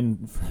whoever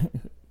in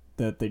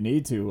that they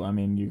need to.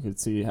 You could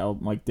see how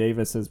Mike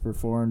Davis has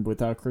performed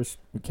without Chris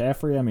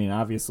McCaffrey.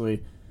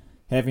 Obviously,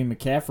 having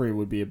McCaffrey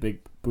would be a big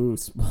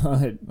boost,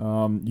 but,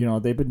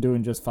 they've been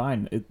doing just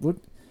fine.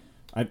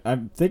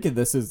 I'm thinking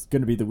this is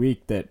going to be the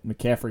week that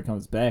McCaffrey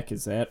comes back.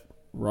 Is that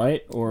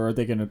right? Or are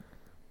they going to...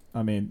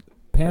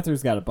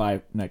 Panthers got to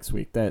bye next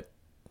week. That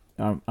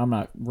I'm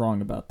not wrong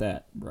about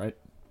that, right?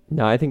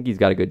 No, I think he's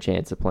got a good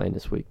chance of playing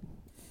this week.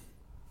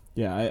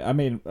 Yeah,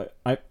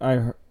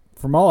 I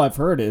from all I've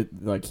heard,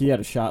 he had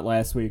a shot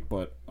last week,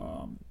 but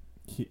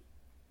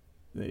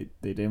they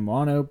didn't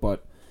want to.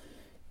 But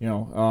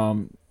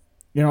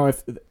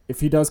if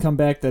he does come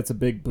back, that's a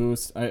big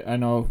boost. I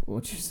know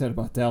what you said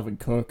about Dalvin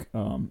Cook.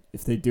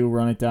 If they do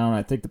run it down,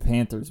 I think the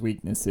Panthers'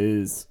 weakness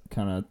is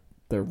kind of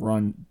their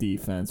run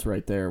defense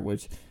right there,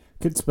 which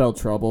could spell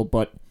trouble.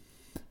 But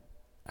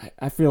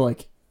I feel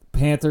like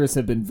Panthers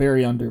have been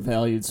very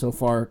undervalued so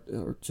far,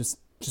 or just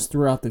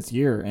throughout this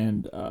year,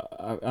 and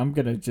I'm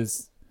gonna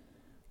just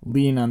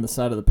lean on the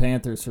side of the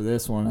Panthers for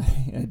this one.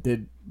 I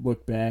did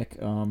look back,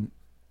 and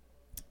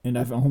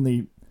I've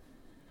only,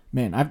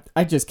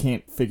 I just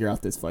can't figure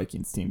out this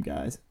Vikings team,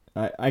 guys.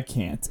 I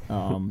can't.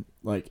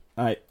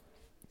 I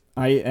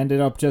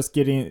ended up just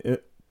getting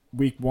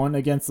week 1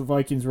 against the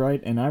Vikings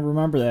right, and I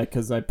remember that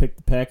because I picked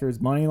the Packers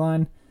money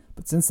line.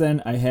 But since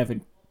then, I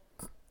haven't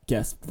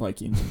guessed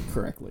Vikings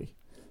correctly.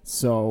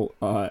 So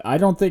I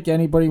don't think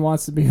anybody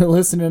wants to be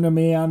listening to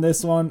me on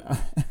this one.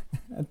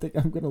 I think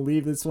I'm going to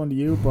leave this one to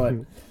you, but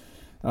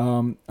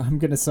I'm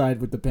going to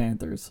side with the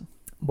Panthers.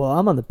 Well,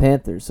 I'm on the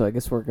Panthers, so I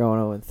guess we're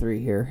going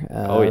 0-3 here.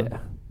 Yeah.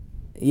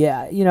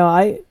 Yeah,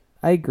 I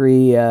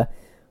agree. A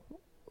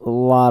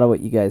lot of what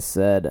you guys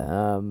said.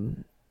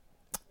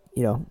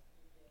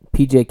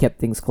 PJ kept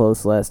things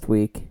close last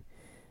week.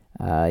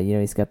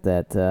 He's got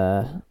that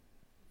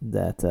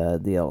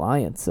the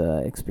Alliance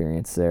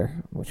experience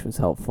there, which was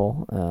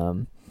helpful.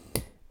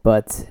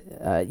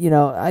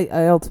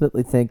 I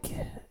ultimately think,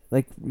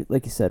 like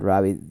you said,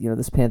 Robbie,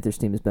 this Panthers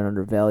team has been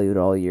undervalued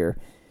all year.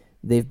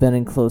 They've been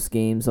in close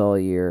games all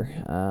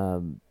year.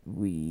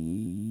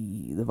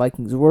 The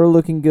Vikings were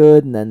looking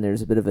good, and then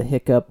there's a bit of a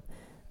hiccup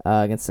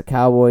against the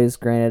Cowboys.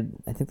 Granted,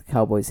 I think the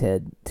Cowboys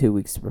had 2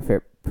 weeks to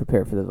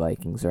prepare for the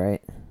Vikings,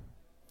 right?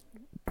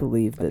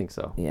 I think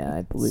so. Yeah,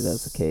 I believe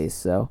that's the case.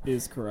 So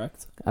is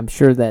correct. I'm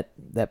sure that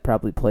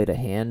probably played a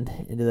hand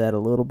into that a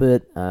little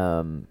bit.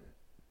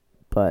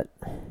 But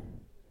I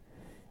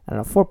don't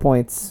know, 4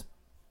 points.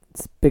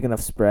 It's a big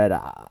enough spread.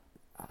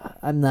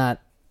 I'm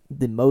not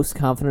the most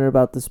confident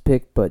about this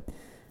pick, but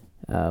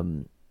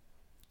the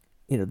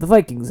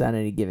Vikings on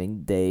any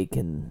given day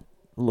can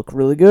look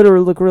really good or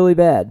look really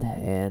bad.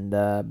 And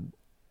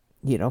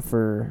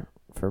for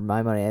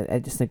my money, I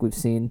just think we've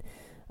seen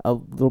a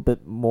little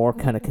bit more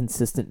kind of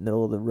consistent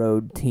middle of the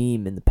road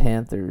team in the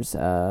Panthers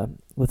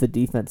with a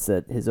defense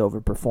that has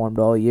overperformed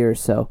all year.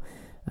 So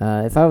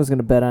if I was going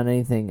to bet on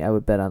anything, I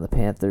would bet on the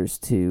Panthers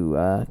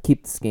to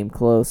keep this game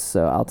close.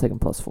 So I'll take them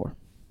 +4.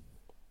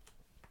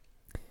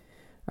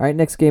 All right,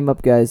 next game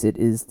up, guys. It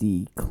is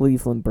the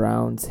Cleveland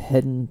Browns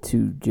heading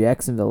to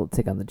Jacksonville to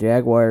take on the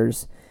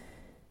Jaguars.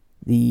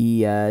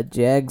 The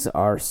Jags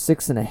are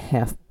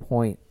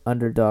 6.5-point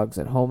underdogs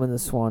at home in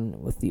this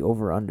one, with the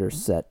over/under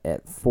set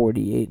at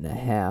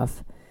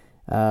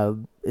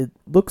 48.5. It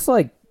looks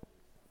like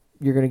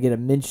you're going to get a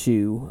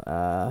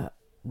Minshew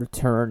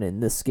return in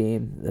this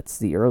game. That's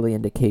the early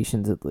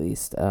indications, at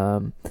least.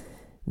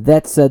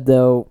 That said,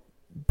 though,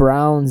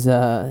 Browns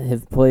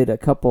have played a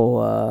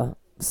couple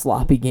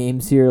sloppy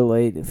games here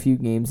late, a few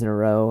games in a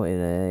row in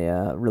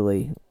a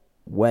really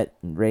wet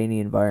and rainy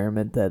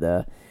environment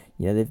that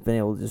they've been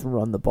able to just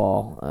run the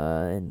ball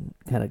and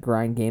kind of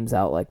grind games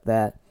out like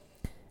that.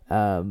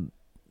 The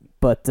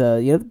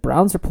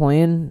Browns are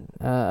playing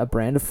a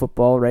brand of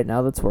football right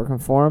now that's working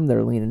for them.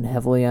 They're leaning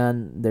heavily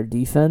on their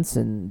defense,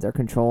 and they're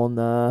controlling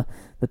the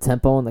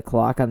tempo and the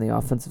clock on the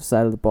offensive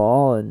side of the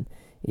ball. And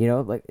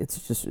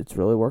it's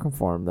really working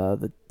for them.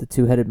 The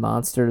two-headed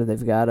monster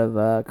they've got of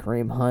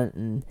Kareem Hunt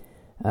and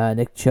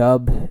Nick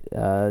Chubb.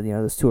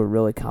 Those two are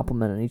really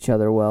complementing each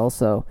other well.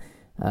 So.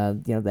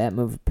 That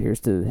move appears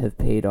to have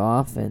paid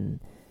off, and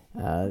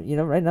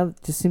right now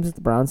it just seems like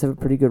the Browns have a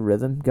pretty good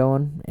rhythm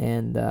going,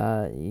 and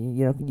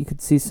you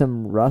could see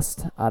some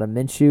rust out of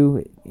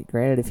Minshew.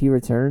 Granted, if he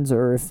returns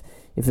or if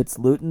it's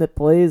Luton that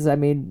plays, I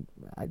mean,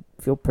 I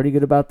feel pretty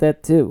good about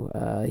that too.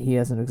 He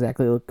hasn't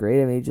exactly looked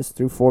great. I mean, he just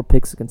threw 4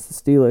 picks against the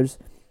Steelers.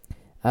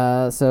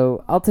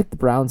 So I'll take the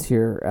Browns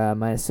here,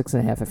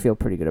 -6.5. I feel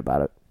pretty good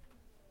about it.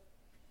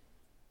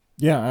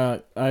 Yeah,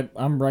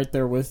 I'm right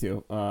there with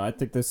you. I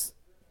think this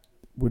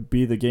would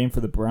be the game for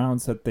the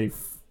Browns that they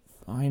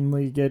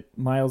finally get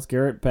Myles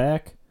Garrett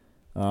back.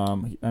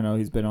 I know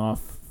he's been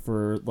off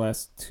for the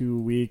last 2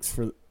 weeks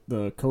for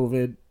the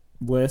COVID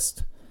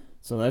list,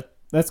 so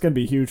that's going to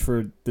be huge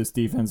for this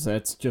defense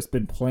that's just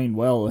been playing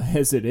well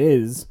as it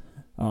is.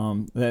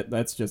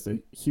 That's just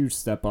a huge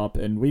step up.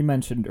 And we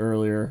mentioned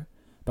earlier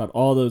about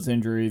all those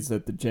injuries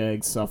that the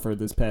Jags suffered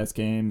this past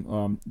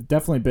game.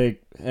 Definitely big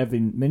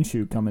having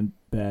Minshew coming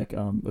back,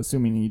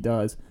 assuming he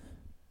does.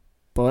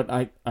 But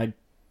I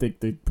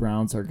think the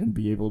Browns are going to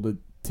be able to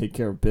take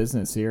care of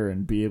business here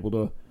and be able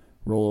to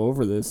roll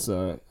over this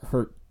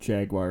hurt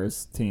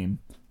Jaguars team.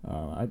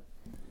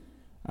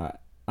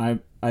 I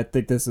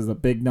think this is a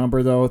big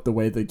number, though. The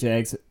way the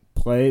Jags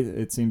play,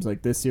 it seems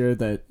like this year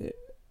that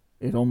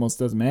it almost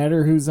doesn't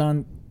matter who's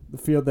on the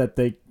field, that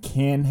they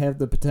can have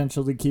the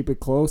potential to keep it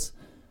close.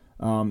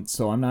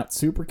 So I'm not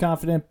super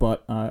confident,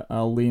 but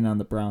I'll lean on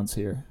the Browns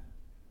here.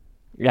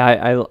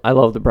 Yeah, I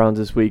love the Browns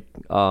this week.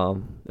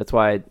 That's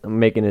why I'm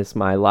making this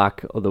my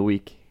lock of the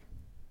week.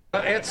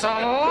 It's a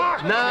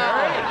lock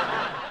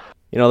now.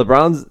 The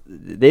Browns,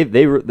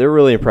 they're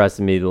really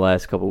impressing me the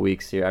last couple of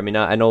weeks here. I mean,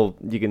 I know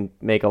you can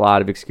make a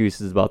lot of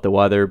excuses about the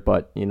weather,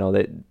 but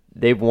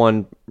they've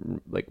won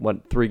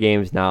 3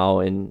 games now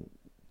in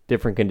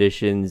different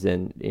conditions,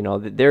 and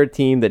they're a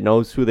team that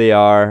knows who they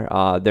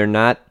are. They're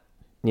not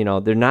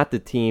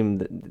the team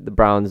the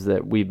Browns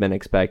that we've been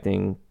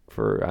expecting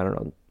for, I don't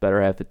know,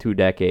 better half of 2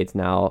 decades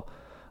now.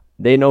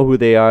 They know who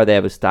they are. They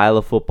have a style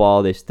of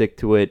football. They stick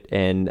to it,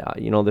 and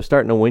they're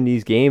starting to win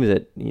these games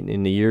that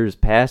in the years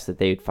past that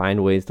they'd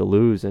find ways to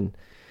lose. And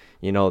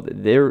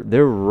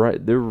they're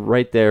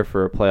right there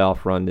for a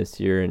playoff run this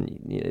year.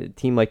 And a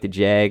team like the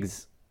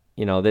Jags,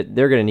 they're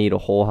going to need a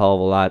whole hell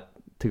of a lot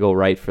to go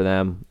right for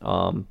them.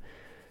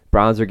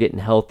 Browns are getting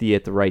healthy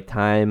at the right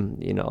time.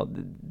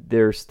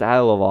 Their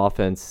style of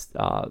offense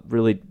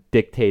really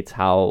dictates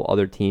how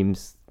other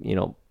teams,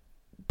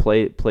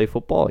 play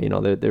football.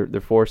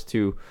 They're forced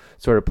to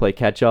sort of play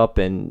catch up,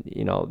 and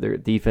their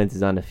defense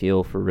is on the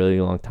field for a really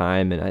long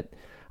time. And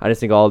I just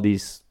think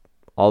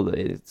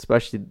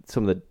especially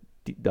some of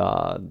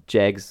the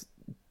Jags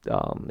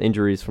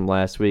injuries from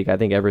last week, I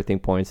think everything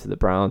points to the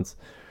Browns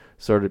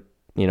sort of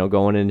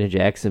going into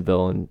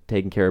Jacksonville and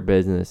taking care of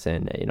business.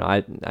 And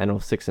I know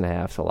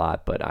 6.5 is a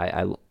lot, but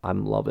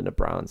I'm loving the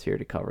Browns here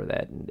to cover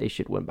that, and they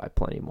should win by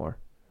plenty more.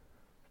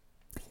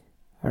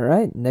 All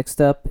right,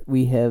 next up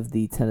we have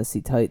the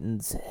Tennessee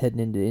Titans heading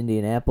into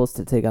Indianapolis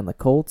to take on the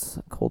Colts.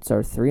 Colts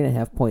are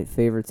 3.5-point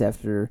favorites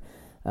after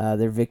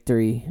their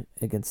victory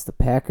against the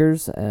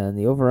Packers, and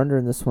the over-under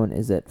in this one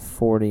is at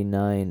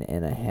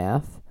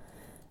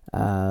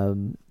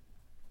 49.5.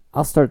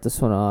 I'll start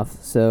this one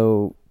off.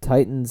 So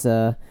Titans,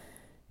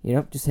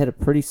 just had a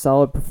pretty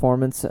solid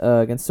performance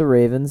against the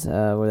Ravens,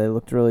 where they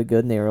looked really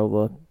good and they were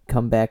able to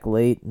come back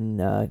late and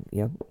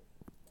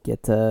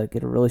get a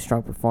really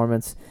strong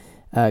performance.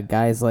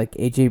 Guys like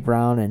A.J.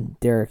 Brown and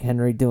Derrick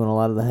Henry doing a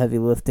lot of the heavy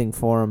lifting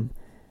for them.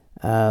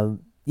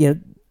 I'm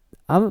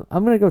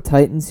gonna go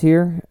Titans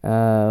here,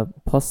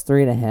 plus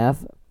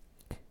 3.5.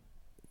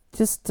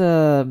 Just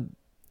the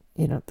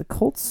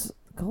Colts.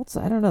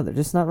 I don't know. They're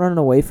just not running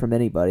away from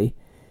anybody,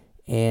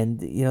 and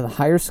the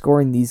higher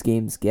scoring these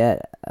games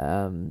get.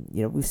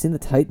 We've seen the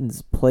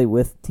Titans play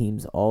with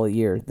teams all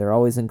year. They're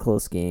always in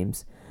close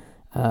games,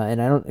 and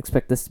I don't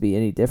expect this to be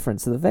any different.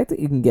 So the fact that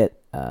you can get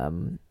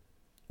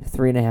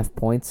 3.5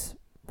 points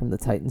from the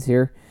Titans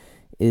here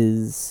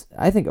is,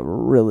 I think, a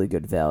really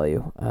good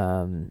value.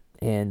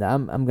 And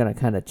I'm gonna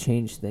kind of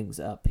change things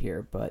up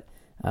here, but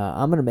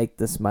I'm gonna make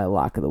this my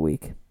lock of the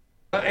week.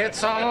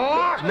 It's a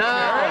lock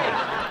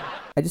now.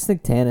 I just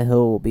think Tannehill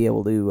will be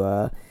able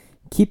to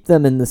keep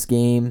them in this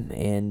game,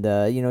 and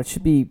it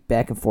should be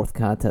back and forth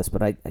contest.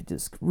 But I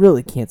just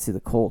really can't see the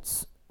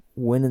Colts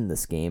winning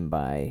this game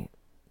by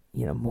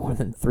more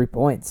than 3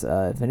 points,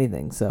 if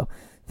anything. So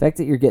the fact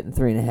that you're getting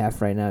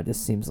 3.5 right now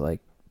just seems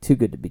like too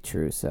good to be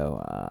true.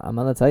 So I'm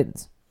on the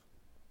Titans.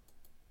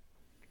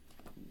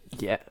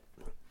 Yeah.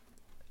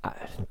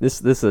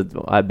 This is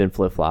I've been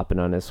flip flopping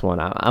on this one.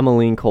 I'm a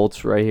lean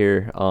Colts right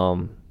here.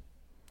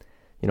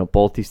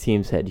 Both these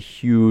teams had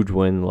huge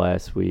win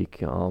last week.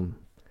 The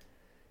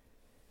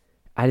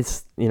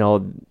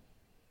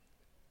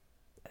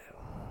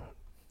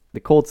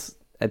Colts.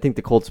 I think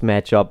the Colts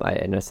match up.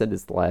 I said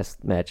this the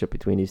last matchup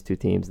between these two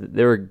teams.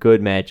 They're a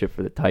good matchup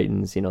for the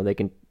Titans. They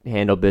can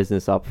handle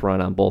business up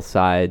front on both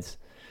sides.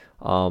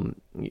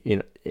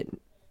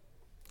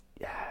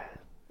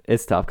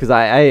 It's tough because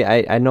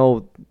I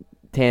know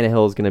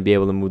Tannehill is going to be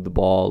able to move the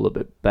ball a little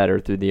bit better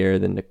through the air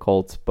than the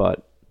Colts,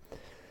 but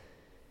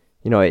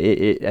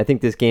I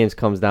think this game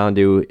comes down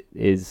to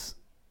is,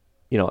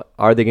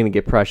 are they going to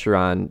get pressure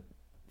on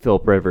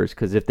Phillip Rivers?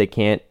 Because if they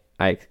can't,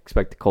 I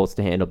expect the Colts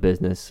to handle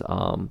business.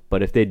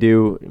 But if they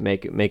do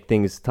make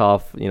things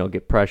tough,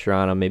 get pressure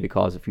on them, maybe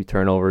cause a few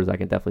turnovers, I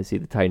can definitely see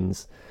the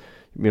Titans,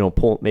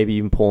 maybe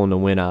even pulling the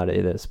win out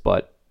of this.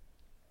 But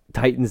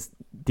Titans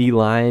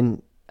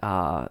D-line,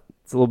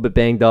 it's a little bit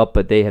banged up,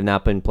 but they have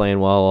not been playing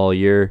well all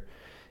year.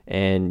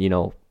 And,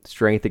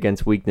 strength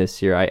against weakness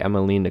here, I'm going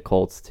to lean the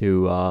Colts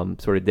to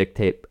sort of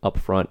dictate up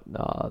front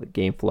the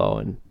game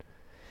flow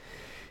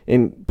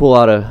and pull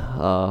out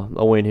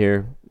a win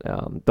here.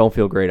 Don't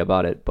feel great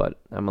about it, but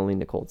I'm going to lean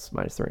the Colts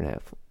minus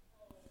 3.5.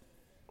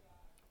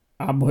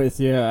 I'm with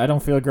you. I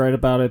don't feel great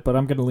about it, but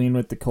I'm going to lean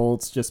with the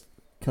Colts just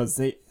because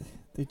they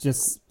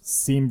just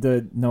seem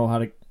to know how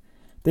to.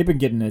 They've been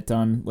getting it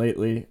done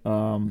lately.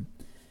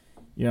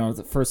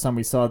 The first time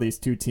we saw these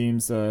two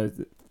teams,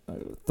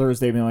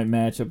 Thursday night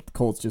matchup, the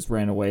Colts just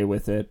ran away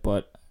with it.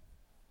 But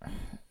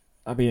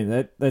I mean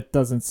that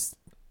doesn't.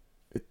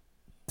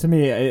 To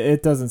me,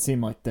 it doesn't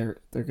seem like they're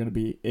going to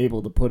be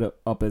able to put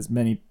up as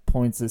many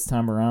points this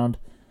time around.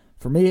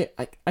 For me,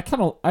 I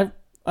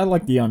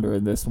like the under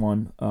in this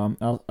one.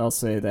 I'll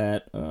say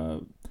that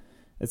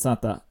it's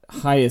not the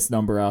highest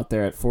number out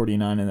there at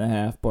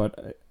 49.5,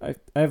 but I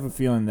have a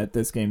feeling that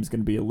this game is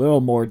going to be a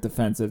little more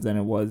defensive than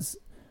it was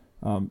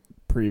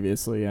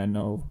previously. I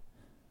know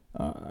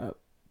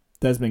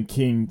Desmond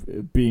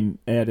King being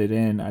added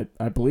in.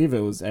 I believe it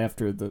was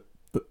after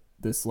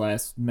this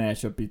last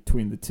matchup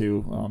between the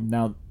two.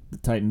 Now the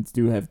Titans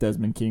do have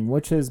Desmond King,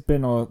 which has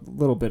been a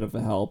little bit of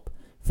a help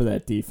for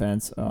that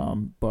defense.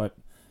 But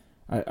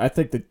I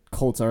think the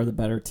Colts are the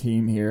better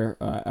team here.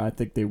 I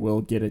think they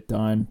will get it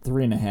done.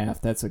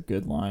 3.5, that's a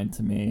good line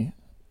to me.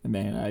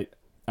 Man,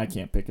 I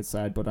can't pick a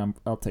side, but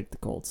I'll take the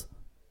Colts.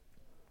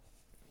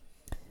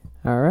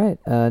 All right,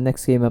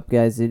 next game up,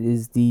 guys. It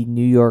is the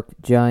New York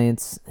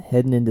Giants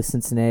heading into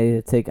Cincinnati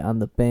to take on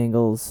the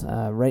Bengals.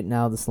 Right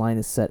now, this line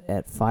is set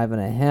at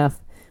 5.5,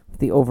 with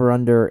the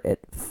over/under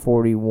at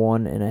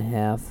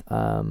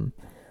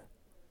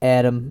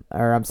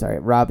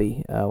 41.5.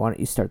 Robbie, why don't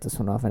you start this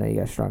one off? I know you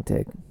got a strong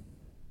take.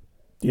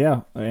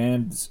 Yeah,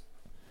 and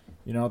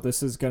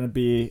this is going to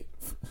be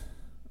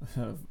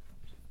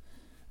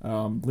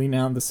leaning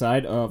on the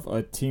side of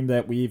a team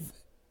that we've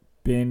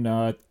been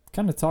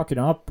kind of talking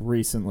up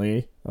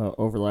recently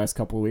over the last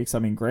couple of weeks. I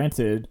mean,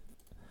 granted,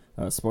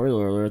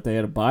 spoiler alert, they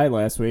had a bye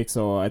last week,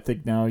 so I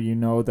think now you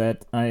know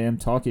that I am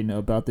talking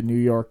about the New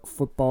York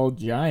Football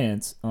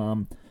Giants.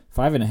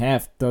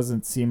 5.5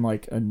 doesn't seem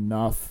like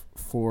enough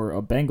for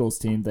a Bengals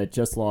team that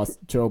just lost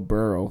Joe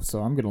Burrow,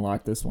 so I'm going to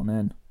lock this one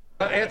in.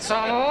 It's a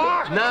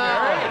lock.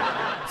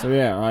 No. So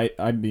yeah,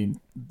 I mean,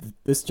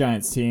 this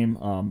Giants team,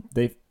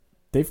 they've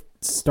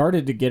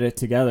started to get it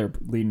together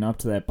leading up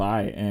to that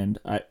bye, and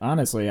I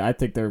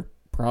think they're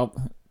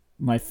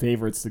my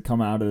favorites to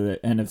come out of the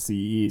NFC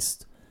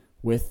East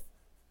with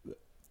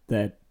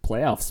that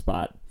playoff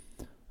spot.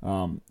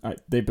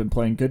 They've been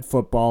playing good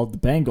football. The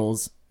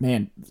Bengals,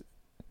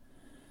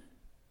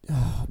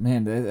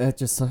 that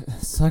just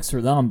sucks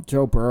for them.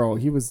 Joe Burrow,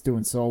 he was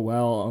doing so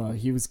well.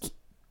 He was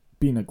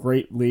being a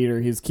great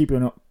leader. He was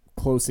keeping up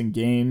close in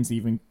games,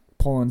 even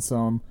pulling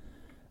some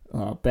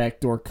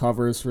backdoor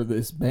covers for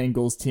this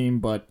Bengals team,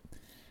 but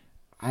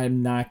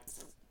I'm not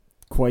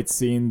quite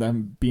seeing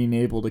them being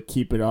able to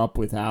keep it up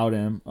without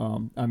him.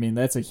 I mean,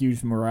 that's a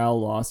huge morale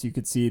loss. You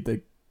could see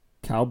the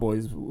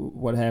Cowboys,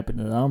 what happened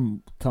to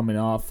them coming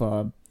off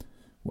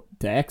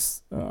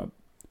Dak's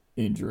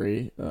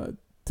injury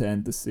to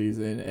end the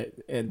season,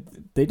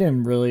 and they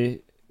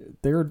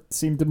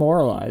seemed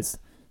demoralized.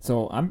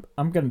 So I'm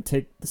going to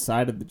take the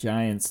side of the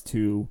Giants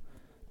to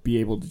be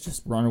able to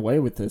just run away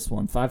with this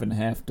one.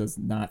 5.5 does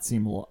not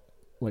seem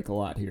like a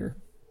lot here.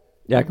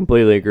 Yeah, I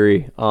completely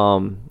agree.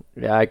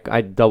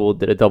 I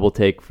did a double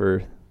take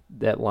for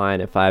that line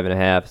at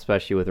 5.5,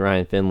 especially with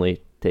Ryan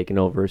Finley taking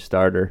over as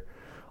starter.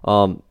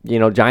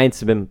 Giants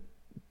have been,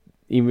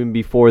 even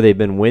before they've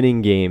been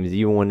winning games,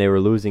 even when they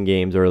were losing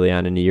games early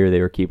on in the year, they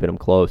were keeping them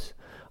close.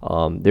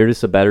 They're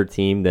just a better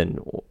team than,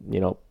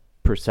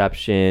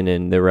 perception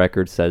and their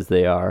record says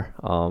they are.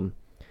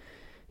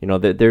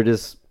 They're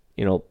just,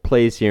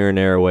 plays here and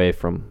there away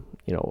from,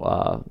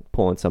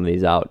 pulling some of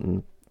these out.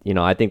 And,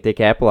 I think they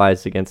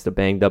capitalized against the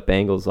banged up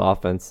Bengals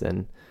offense,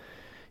 and,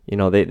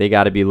 they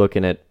got to be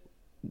looking at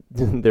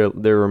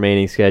their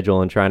remaining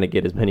schedule and trying to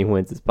get as many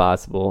wins as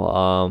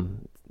possible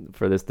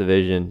for this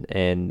division.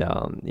 And,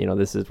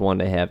 this is one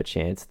they have a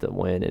chance to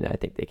win, and I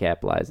think they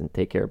capitalize and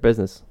take care of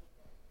business.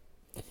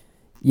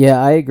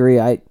 Yeah, I agree.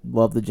 I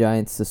love the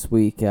Giants this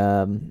week.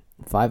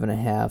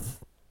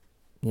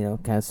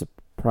 5.5, kind of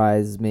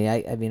surprises me.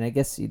 I mean, I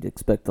guess you'd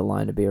expect the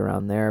line to be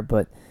around there,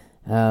 but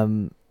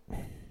I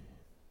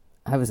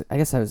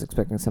guess I was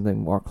expecting something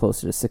more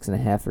closer to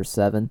 6.5 or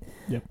 7.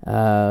 Yep.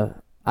 I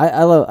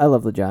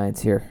love the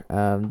Giants here.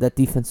 That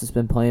defense has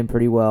been playing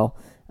pretty well.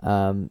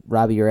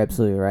 Robbie, you're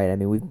absolutely right. I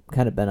mean, we've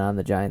kind of been on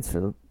the Giants for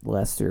the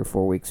last 3 or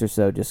 4 weeks or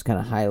so, just kind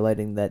of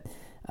highlighting that.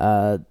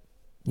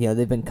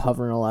 They've been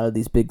covering a lot of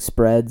these big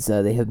spreads.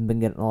 They haven't been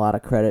getting a lot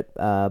of credit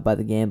by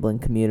the gambling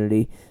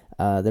community.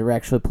 They're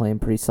actually playing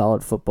pretty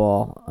solid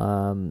football.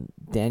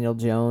 Daniel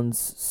Jones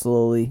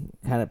slowly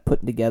kind of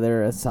putting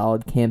together a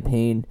solid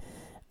campaign.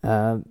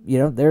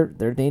 They're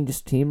a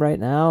dangerous team right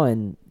now,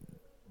 and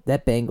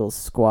that Bengals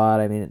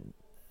squad, I mean,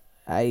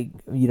 I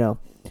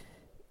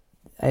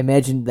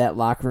imagine that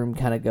locker room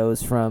kind of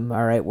goes from,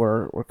 all right,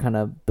 we're kind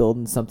of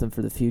building something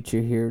for the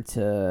future here,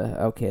 to,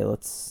 okay,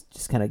 let's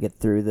just kind of get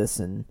through this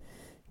and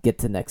get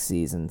to next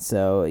season.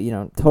 So,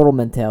 total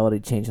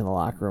mentality change in the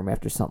locker room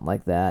after something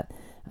like that.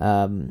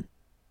 I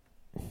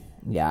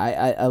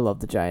love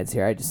the Giants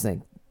here. I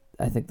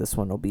think this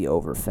one will be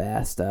over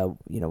fast.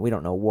 We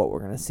don't know what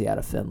we're going to see out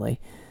of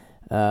Finley.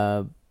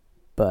 I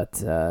can't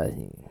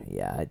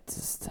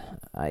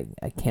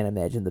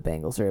imagine the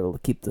Bengals are able to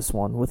keep this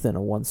one within a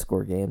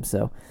 1-score game.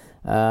 So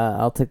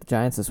I'll take the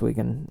Giants this week,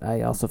 and I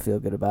also feel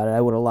good about it.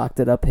 I would have locked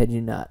it up had you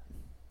not.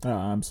 Oh,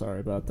 I'm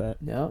sorry about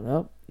that.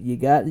 No,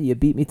 you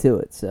beat me to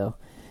it, so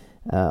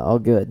all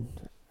good.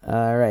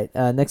 All right,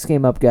 next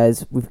game up,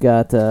 guys. We've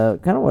got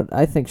kind of what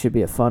I think should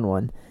be a fun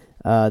one.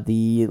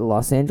 The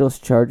Los Angeles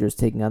Chargers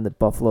taking on the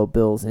Buffalo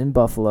Bills in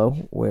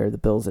Buffalo, where the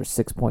Bills are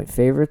 6-point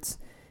favorites.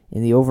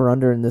 And the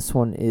over-under in this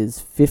one is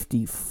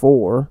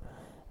 54.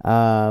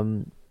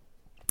 Adam,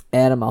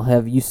 I'll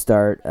have you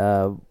start.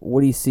 What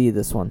do you see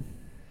this one?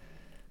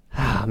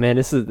 Man,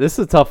 this is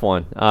a tough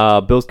one.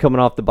 Bills coming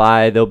off the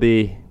bye. They'll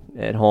be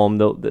at home.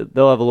 They'll have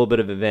a little bit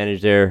of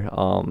advantage there.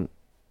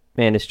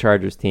 This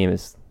Chargers team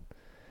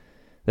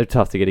they're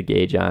tough to get a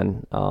gauge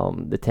on.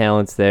 The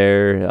talent's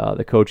there.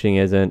 The coaching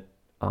isn't.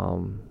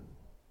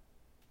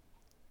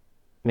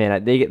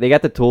 They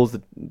got the tools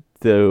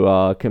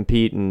to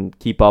compete and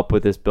keep up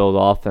with this Bills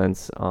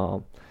offense.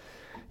 I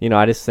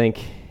just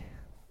think,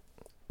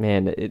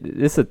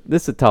 this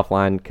is a tough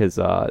line because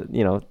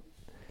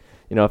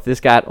if this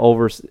got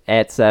over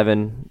at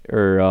 7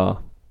 or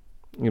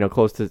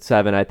close to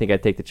 7, I think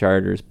I'd take the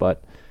Chargers.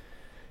 But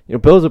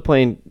Bills have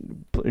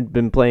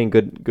been playing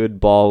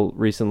good ball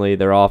recently.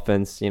 Their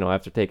offense,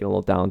 after taking a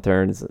little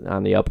downturn, is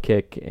on the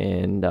upkick,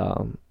 and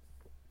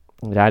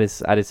I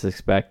just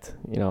expect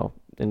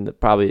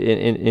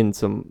in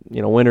some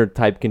winter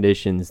type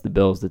conditions, the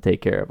Bills to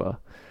take care of a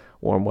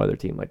warm weather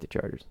team like the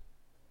Chargers.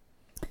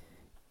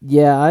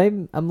 Yeah,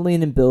 I'm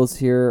leaning Bills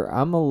here.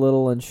 I'm a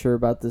little unsure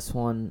about this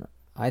one.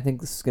 I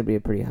think this is going to be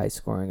a pretty high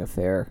scoring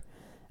affair.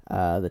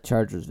 The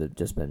Chargers have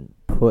just been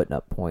putting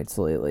up points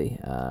lately,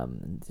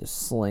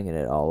 just slinging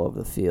it all over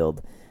the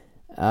field.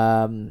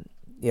 You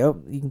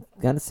can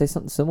kind of say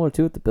something similar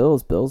too with the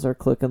Bills. Bills are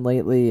clicking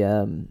lately.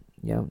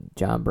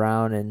 John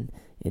Brown and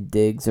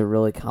Diggs are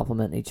really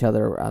complementing each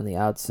other on the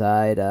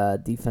outside.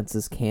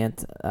 Defenses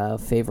can't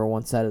favor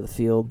one side of the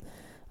field,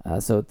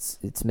 so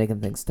it's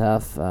making things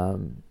tough.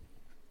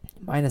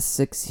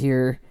 -6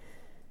 here.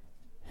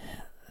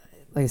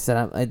 Like I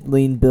said, I'd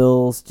lean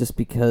Bills just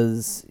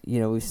because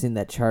we've seen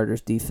that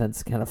Chargers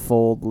defense kind of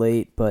fold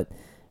late, but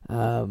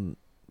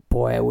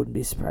boy, I wouldn't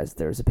be surprised if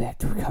there was a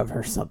backdoor cover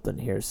or something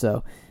here.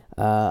 So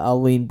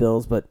I'll lean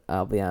Bills, but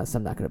I'll be honest,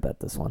 I'm not going to bet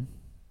this one.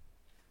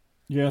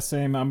 Yeah,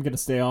 same. I'm going to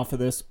stay off of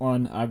this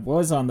one. I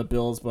was on the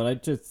Bills, but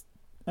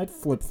I'd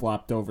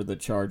flip-flopped over the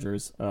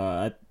Chargers.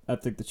 I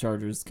think the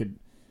Chargers could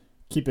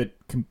keep it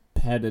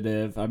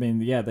competitive. I mean,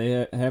 yeah,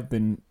 they have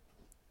been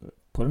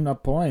putting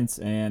up points,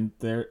 and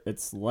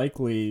it's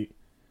likely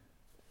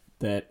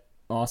that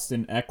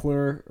Austin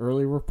Eckler,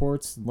 early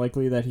reports,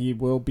 likely that he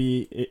will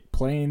be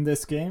playing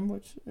this game,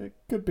 which it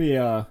could be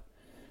a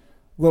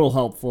little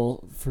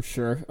helpful for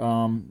sure.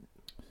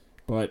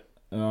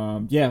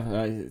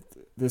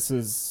 This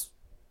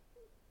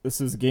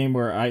is a game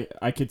where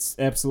I could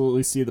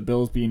absolutely see the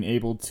Bills being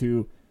able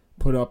to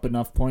put up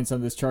enough points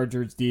on this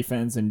Chargers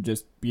defense and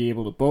just be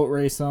able to boat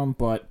race them,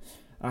 but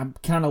I'm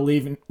kind of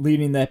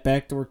leading that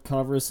backdoor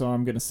cover, so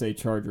I'm going to say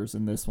Chargers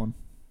in this one.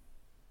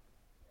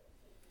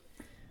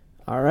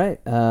 All right.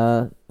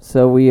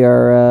 So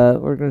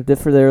we're going to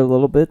differ there a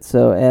little bit.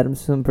 So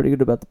Adam's feeling pretty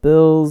good about the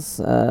Bills.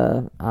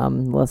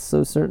 I'm less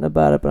so certain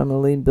about it, but I'm going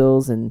to lean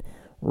Bills, and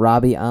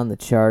Robbie on the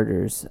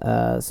Chargers.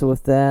 So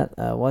with that,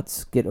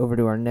 let's get over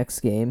to our next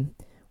game.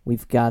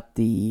 We've got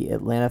the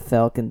Atlanta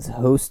Falcons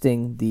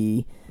hosting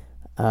the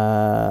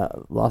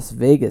Las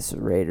Vegas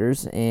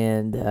Raiders,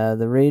 and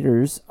the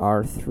Raiders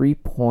are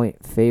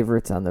 3-point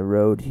favorites on the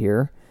road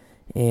here,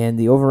 and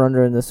the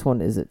over-under in this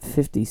one is at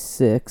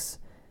 56.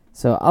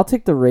 So I'll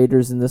take the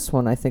Raiders in this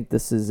one. I think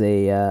this is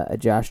a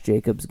Josh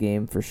Jacobs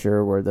game for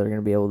sure, where they're going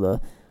to be able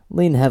to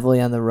lean heavily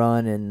on the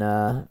run and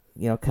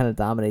kind of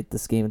dominate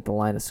this game at the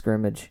line of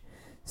scrimmage.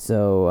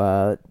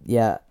 So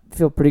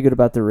feel pretty good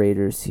about the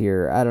Raiders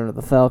here. I don't know,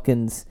 the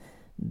Falcons,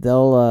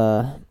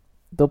 they'll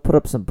put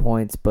up some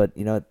points, but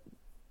it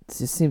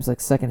just seems like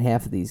second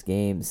half of these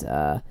games,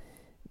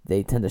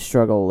 they tend to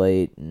struggle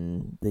late,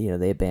 and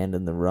they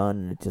abandon the run,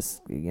 and it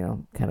just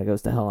kind of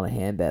goes to hell in a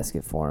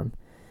handbasket for them.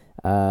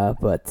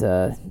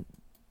 The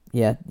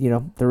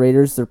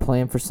Raiders, they're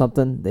playing for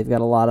something. They've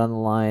got a lot on the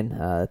line.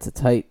 It's a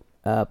tight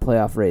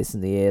playoff race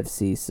in the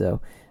AFC, so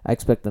I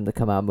expect them to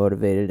come out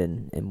motivated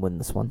and win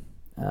this one.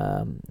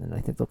 And I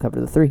think they'll cover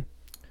the 3.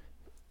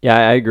 Yeah,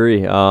 I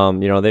agree.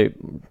 They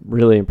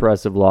really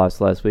impressive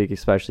loss last week,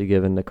 especially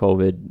given the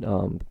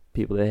COVID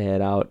people they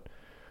had out.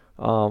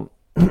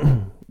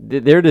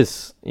 They're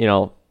just,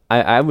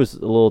 I was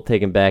a little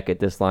taken back at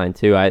this line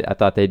too. I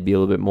thought they'd be a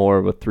little bit more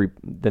of a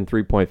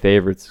 3-point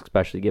favorites,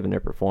 especially given their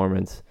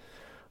performance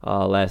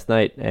last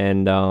night.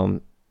 And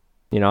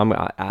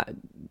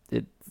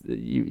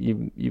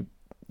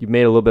you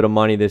made a little bit of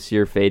money this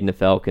year fading the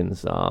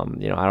Falcons. I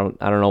don't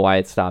know why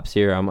it stops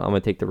here. I'm gonna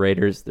take the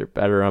Raiders. They're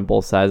better on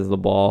both sides of the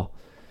ball.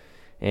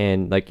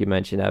 And like you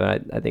mentioned,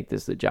 Evan, I think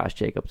this is the Josh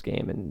Jacobs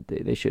game, and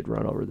they should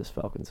run over this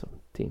Falcons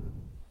team.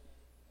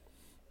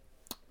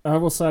 I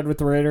will side with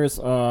the Raiders.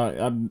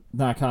 I'm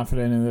not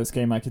confident in this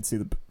game. I could see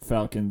the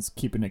Falcons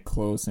keeping it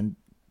close and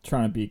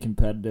trying to be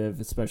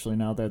competitive, especially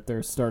now that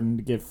they're starting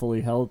to get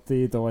fully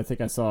healthy, though I think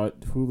I saw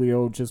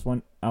Julio just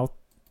went out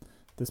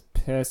this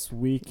past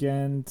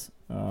weekend.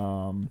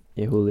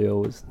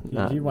 Julio was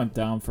not. He went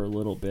down for a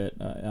little bit.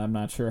 I'm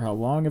not sure how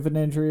long of an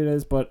injury it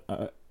is, but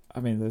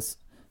this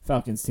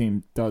Falcons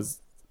team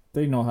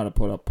they know how to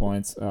put up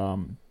points.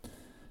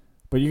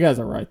 But you guys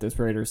are right. This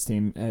Raiders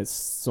team has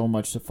so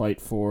much to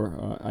fight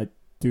for. I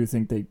do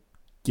think they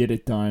get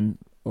it done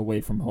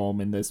away from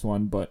home in this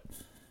one, but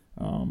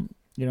I'm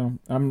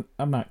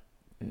not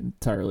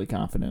entirely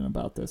confident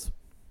about this,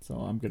 so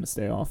I'm gonna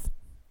stay off.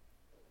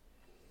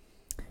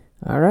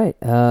 All right.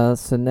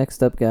 So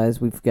next up,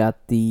 guys, we've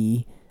got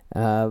the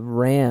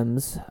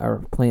Rams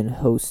are playing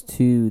host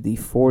to the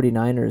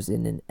 49ers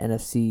in an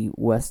NFC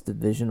West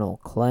divisional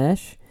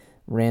clash.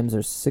 Rams are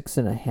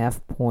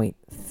 6.5-point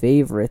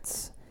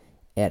favorites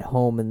at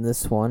home in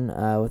this one,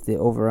 with the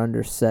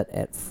over/under set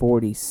at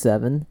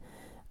 47.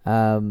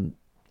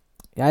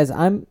 Guys,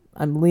 I'm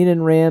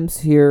leaning Rams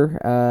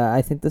here.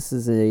 I think this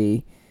is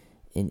an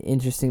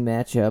interesting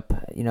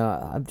matchup.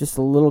 I'm just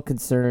a little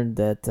concerned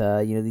that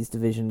these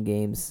division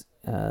games,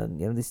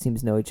 these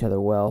teams know each other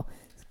well.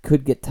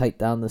 Could get tight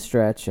down the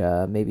stretch.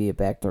 Maybe a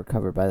backdoor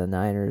cover by the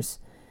Niners.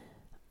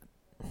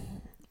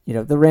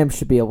 The Rams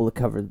should be able to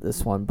cover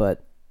this one,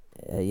 but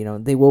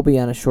they will be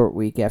on a short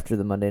week after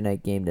the Monday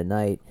night game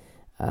tonight.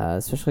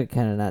 Especially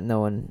kind of not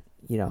knowing,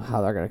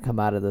 how they're going to come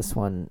out of this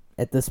one.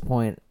 At this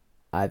point,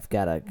 I've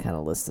got to kind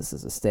of list this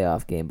as a stay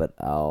off game, but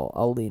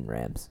I'll lean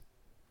Rams.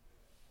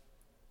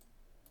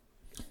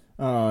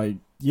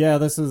 Yeah,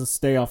 this is a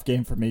stay off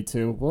game for me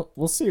too.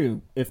 We'll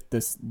see if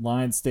this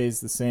line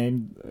stays the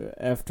same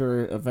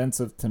after events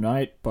of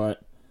tonight,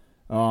 but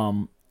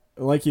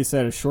like you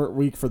said, a short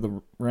week for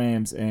the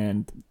Rams,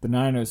 and the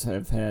Niners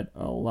have had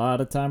a lot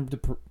of time to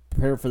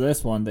prepare for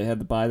this one. They had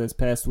to bye this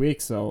past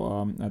week,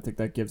 so I think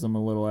that gives them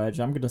a little edge.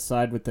 I'm going to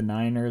side with the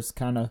Niners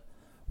kind of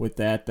with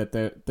that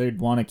they'd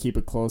want to keep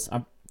it close.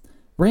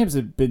 Rams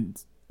have been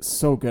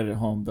so good at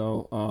home,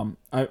 though.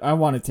 I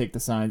want to take the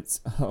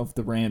sides of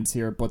the Rams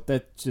here, but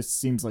that just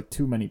seems like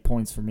too many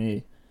points for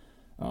me.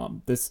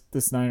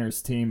 This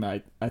Niners team,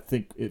 I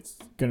think it's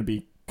going to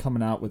be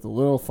coming out with a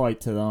little fight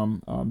to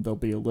them. They'll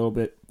be a little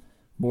bit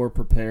more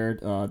prepared.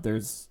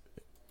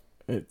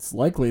 It's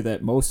likely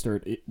that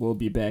Mostert will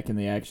be back in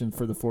the action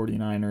for the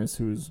 49ers,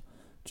 who's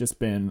just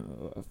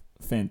been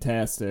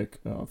fantastic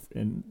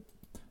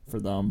for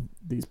them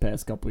these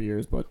past couple of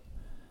years. But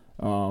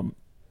I'm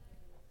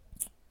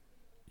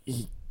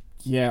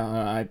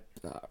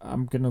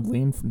gonna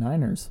lean for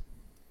Niners.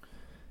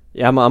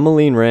 Yeah, I'm gonna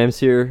lean Rams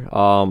here.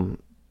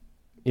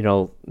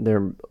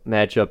 Their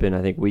matchup in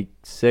I think week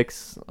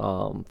 6,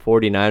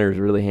 49ers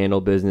really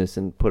handled business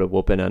and put a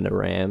whooping on the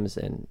Rams,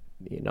 and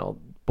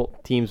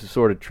both teams have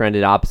sort of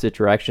trended opposite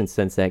directions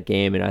since that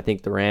game, and I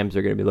think the Rams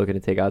are going to be looking to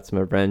take out some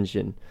revenge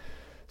and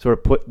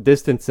sort of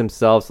distance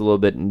themselves a little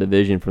bit in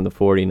division from the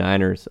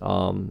 49ers.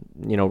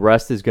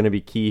 Rest is going to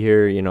be key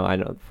here. I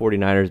know the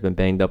 49ers have been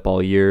banged up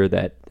all year.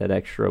 That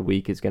extra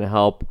week is going to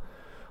help.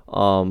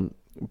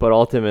 But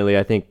ultimately,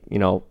 I think,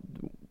 the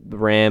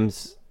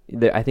Rams,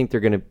 I think they're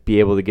going to be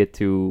able to get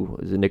to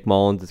Nick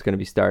Mullins is going to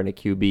be starting at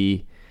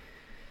QB.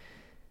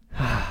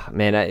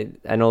 Man,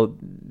 I know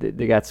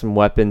they got some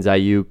weapons,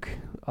 Ayuk,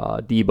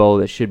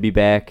 Debo that should be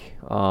back,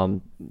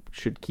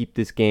 should keep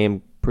this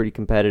game pretty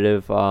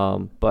competitive.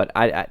 But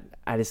I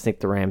just think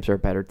the Rams are a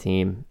better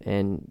team.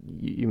 And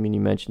you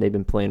mentioned they've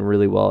been playing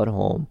really well at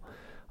home.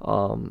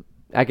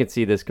 I could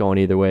see this going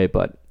either way,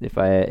 but if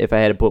I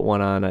had to put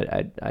one on,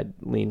 I'd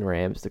lean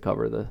Rams to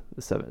cover the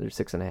 7 or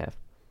 6.5.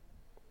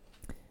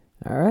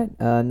 All right,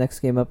 next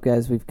game up,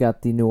 guys. We've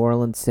got the New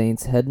Orleans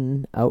Saints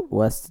heading out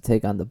west to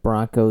take on the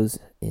Broncos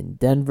in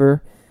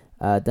Denver.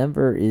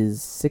 Denver is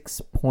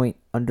 6-point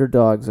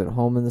underdogs at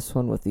home in this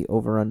one, with the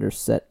over/under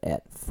set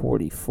at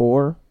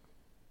 44.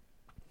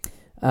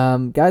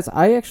 Guys,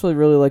 I actually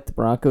really like the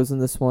Broncos in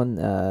this one.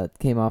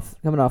 Coming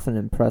off an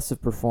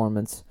impressive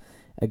performance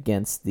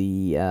against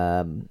the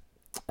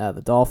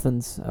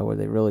Dolphins, where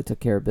they really took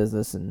care of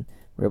business and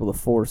were able to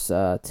force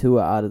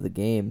Tua out of the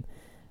game.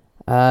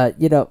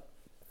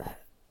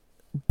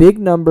 Big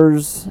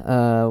numbers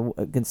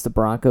against the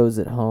Broncos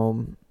at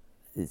home.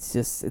 It's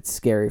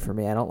scary for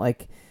me. I don't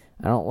like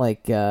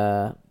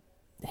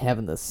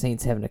having the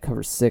Saints having to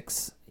cover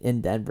 6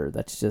 in Denver.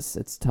 It's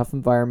a tough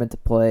environment to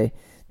play.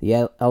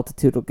 The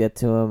altitude will get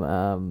to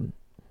them.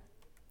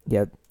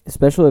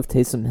 Especially with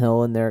Taysom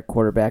Hill in there at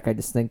quarterback. I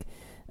just think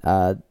it's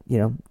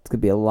gonna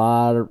be a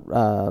lot of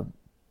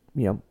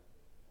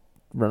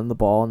running the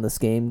ball in this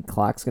game.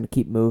 Clock's gonna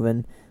keep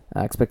moving.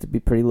 I expect it to be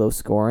pretty low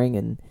scoring,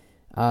 and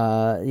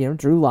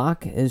Drew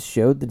Lock has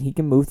showed that he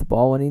can move the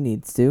ball when he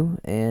needs to,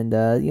 and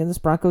this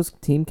Broncos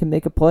team can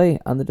make a play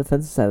on the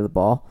defensive side of the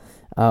ball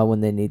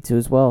when they need to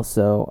as well.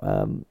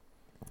 So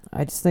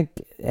I just think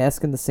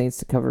asking the Saints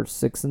to cover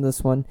 6 in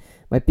this one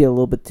might be a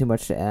little bit too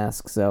much to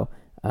ask. So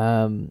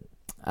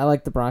I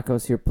like the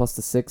Broncos here plus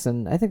the 6,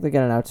 and I think they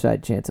got an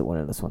outside chance at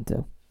winning this one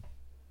too.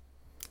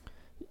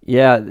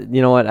 Yeah,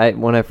 you know what?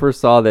 When I first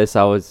saw this,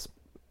 I was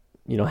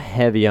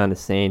heavy on the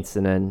Saints,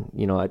 and then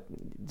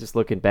just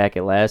looking back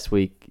at last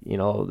week,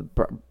 the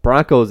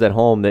Broncos at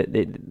home,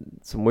 that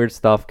some weird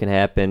stuff can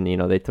happen.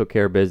 They took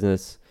care of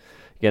business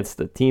against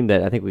the team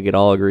that I think we could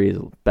all agree is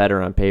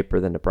better on paper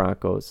than the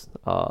Broncos.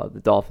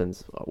 The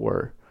Dolphins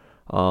were,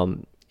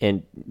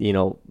 and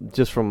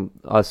just from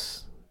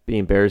us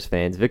being Bears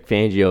fans, Vic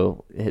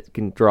Fangio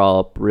can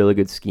draw up really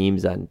good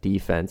schemes on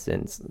defense,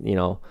 and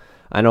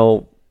I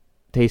know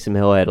Taysom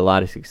Hill had a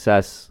lot of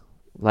success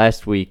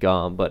last week,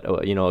 but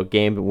a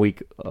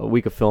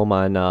week of film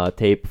on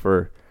tape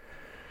for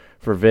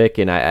Vic,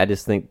 and I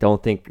just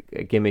don't think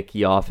a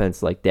gimmicky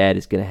offense like that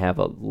is going to have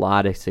a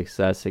lot of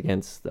success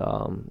against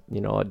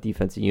a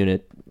defensive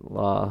unit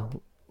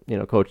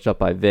coached up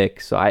by Vic.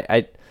 So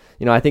I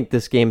think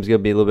this game is going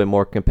to be a little bit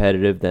more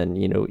competitive than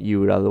you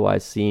would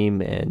otherwise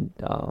seem, and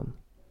I'm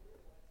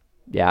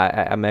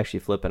actually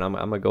flipping. I'm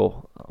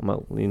gonna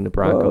lean the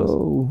Broncos.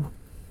 Whoa.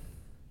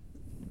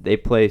 They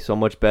play so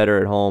much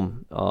better at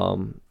home,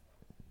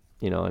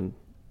 and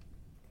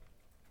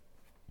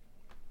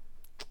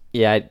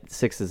yeah,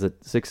 6 is a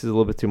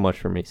little bit too much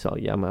for me. So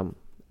yeah, I'm gonna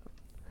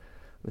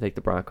take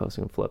the Broncos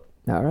and flip.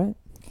 All right.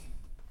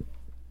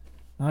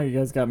 Oh, you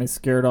guys got me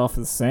scared off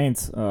of the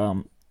Saints.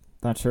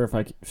 Not sure if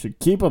I should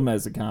keep them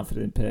as a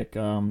confident pick.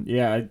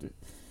 That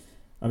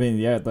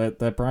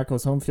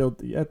Broncos home field,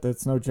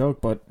 that's no joke.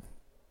 But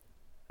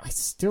I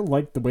still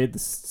like the way the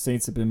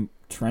Saints have been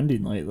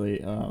trending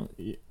lately.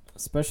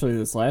 especially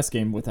this last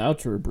game without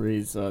Drew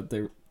Brees,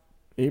 they're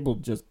able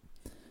to just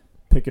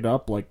pick it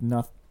up like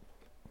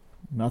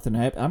nothing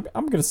happened.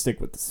 I'm gonna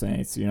stick with the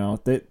Saints.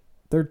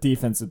 Their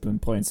defense has been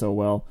playing so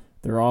well.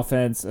 Their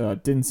offense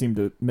didn't seem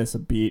to miss a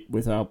beat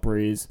without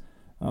Brees.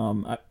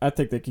 I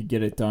think they could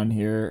get it done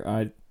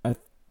here. I'm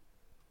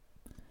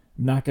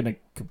not gonna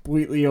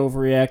completely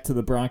overreact to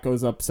the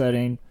Broncos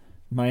upsetting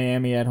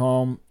Miami at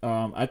home.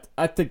 I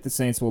think the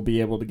Saints will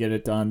be able to get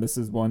it done. This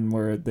is one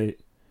where they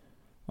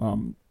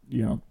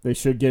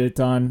should get it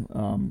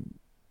done.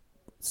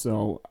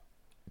 So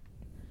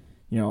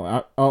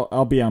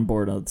I'll be on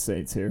board on the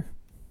Saints here.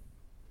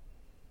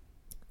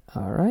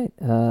 All right.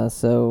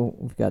 So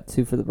we've got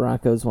 2 for the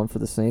Broncos, 1 for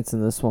the Saints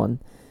in this one.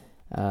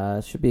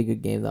 Should be a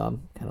good game, though.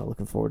 I'm kind of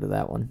looking forward to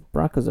that one.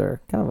 Broncos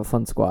are kind of a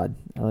fun squad.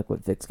 I like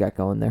what Vic's got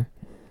going there.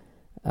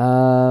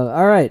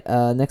 All right.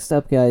 Next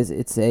up, guys,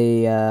 it's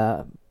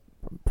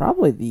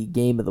probably the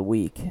game of the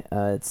week.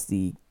 It's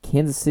the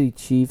Kansas City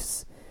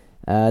Chiefs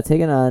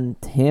taking on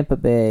Tampa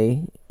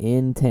Bay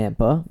in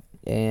Tampa,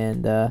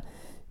 and the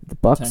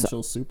Bucs.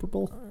 Potential Super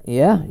Bowl.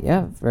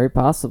 Yeah, very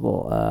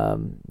possible.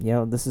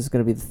 This is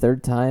going to be the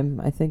 3rd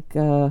time I think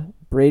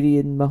Brady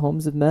and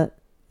Mahomes have met,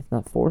 if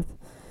not 4th.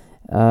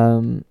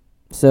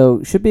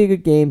 So should be a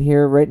good game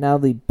here. Right now,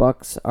 the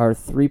Bucs are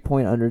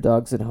 3-point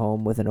underdogs at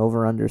home with an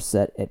over/under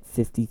set at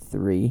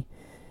 53,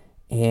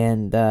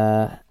 and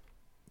I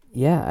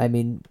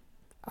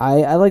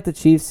like the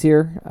Chiefs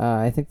here.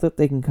 I think that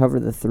they can cover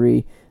the 3.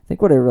 I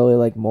think what I really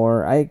like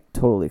more, I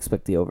totally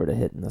expect the over to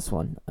hit in this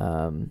one.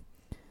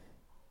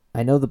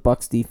 I know the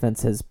Bucs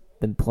defense has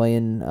been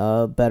playing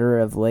better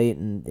of late,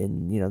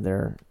 and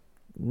they're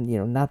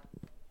not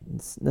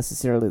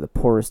necessarily the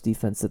poorest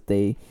defense that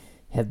they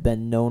have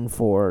been known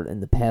for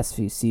in the past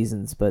few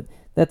seasons. But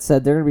that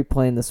said, they're going to be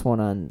playing this one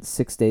on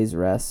 6 days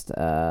rest,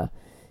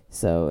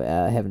 so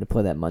having to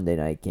play that Monday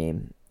night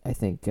game, I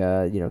think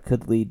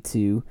could lead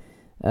to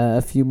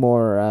a few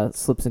more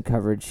slips in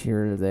coverage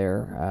here or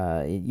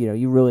there.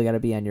 You really got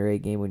to be on your A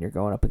game when you're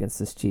going up against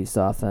this Chiefs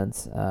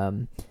offense.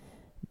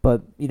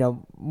 But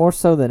more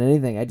so than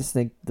anything, I just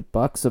think the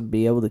Bucs will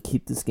be able to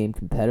keep this game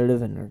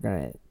competitive and are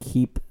going to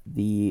keep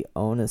the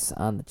onus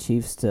on the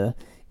Chiefs to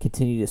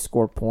continue to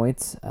score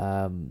points.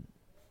 I'm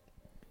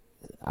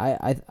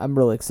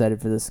really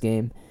excited for this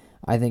game.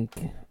 I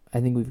think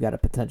we've got a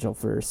potential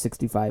for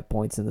 65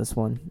 points in this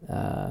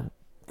one.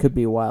 Could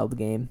be a wild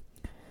game.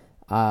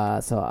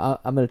 So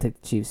I'm going to take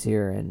the Chiefs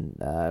here and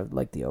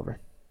like the over.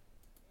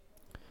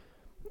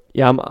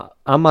 Yeah,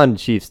 I'm on the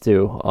Chiefs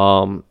too.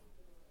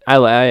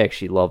 I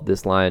actually love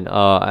this line.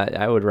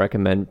 I would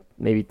recommend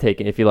maybe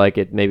taking, if you like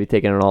it, maybe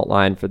taking an alt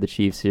line for the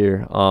Chiefs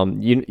here.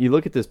 You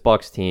look at this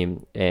Bucs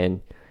team,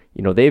 and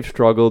they've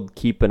struggled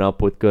keeping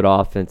up with good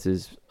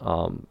offenses,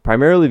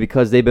 primarily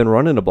because they've been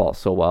running the ball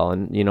so well.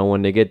 And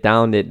when they get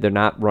down, they're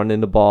not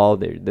running the ball.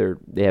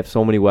 They have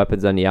so many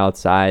weapons on the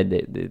outside.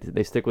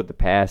 They stick with the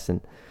pass,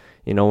 and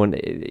when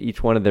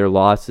each one of their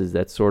losses,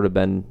 that's sort of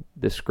been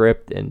the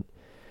script. And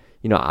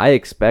I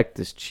expect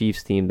this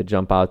Chiefs team to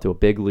jump out to a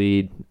big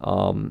lead.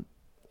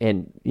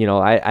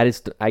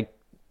 There's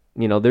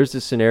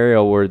this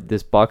scenario where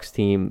this Bucs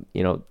team,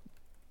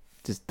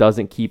 just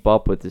doesn't keep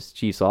up with this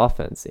Chiefs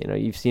offense.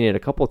 You've seen it a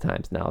couple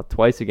times now,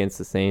 twice against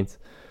the Saints.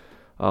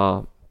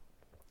 The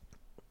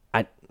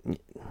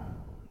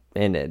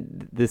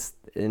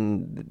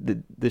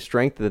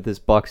strength of this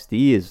Bucs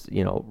D is,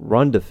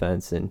 run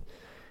defense, and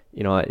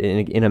in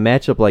a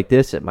matchup like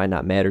this, it might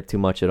not matter too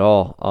much at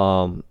all.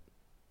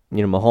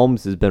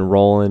 Mahomes has been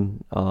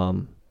rolling.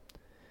 I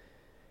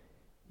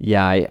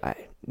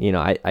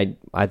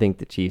think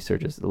the Chiefs are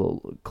just a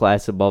little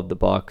class above the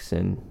Bucs,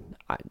 and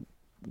I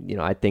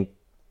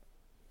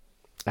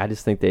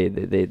just think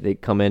they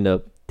come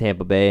into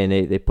Tampa Bay and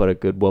they put a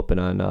good whooping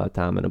on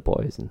Tom and the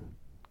boys and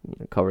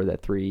cover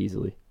that 3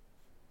 easily.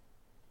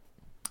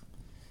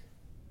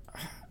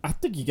 I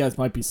think you guys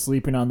might be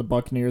sleeping on the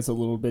Buccaneers a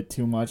little bit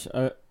too much.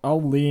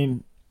 I'll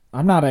lean.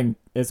 I'm not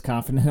as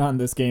confident on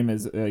this game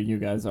as you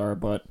guys are,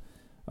 but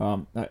I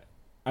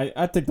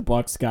think the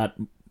Bucs got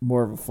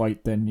more of a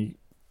fight than you've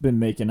been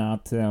making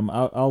out to them.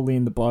 I'll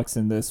lean the Bucs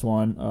in this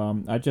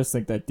one. I just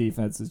think that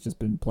defense has just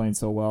been playing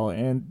so well,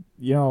 and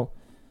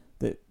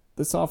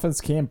this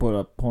offense can put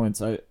up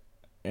points.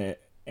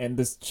 And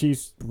this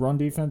Chiefs run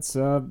defense,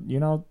 they're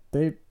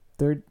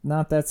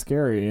not that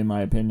scary in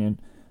my opinion.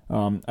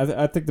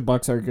 I think the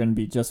Bucs are going to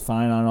be just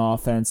fine on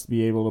offense to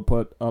be able to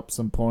put up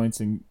some points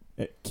and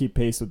keep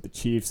pace with the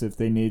Chiefs if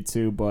they need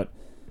to. But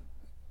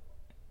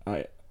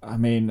I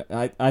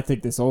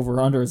think this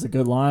over-under is a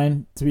good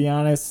line, to be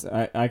honest.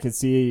 I could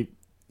see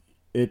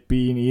it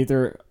being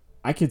either.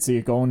 I could see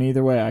it going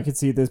either way. I could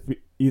see this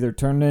either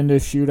turning into a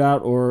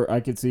shootout, or I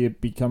could see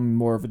it becoming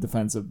more of a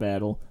defensive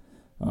battle.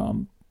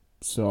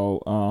 This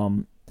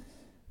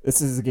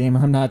is a game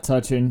I'm not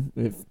touching,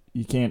 if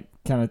you can't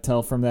kind of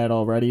tell from that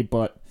already.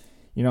 But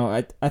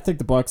I think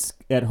the Bucs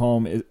at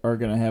home are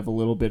going to have a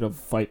little bit of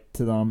fight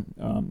to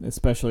them,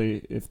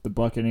 especially if the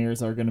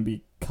Buccaneers are going to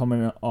be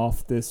coming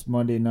off this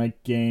Monday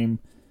night game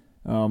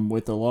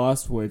with the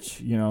loss,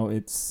 which,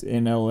 it's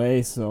in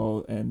LA,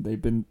 and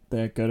they've been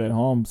that good at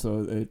home,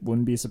 so it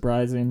wouldn't be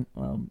surprising.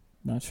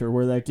 Not sure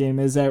where that game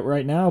is at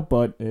right now,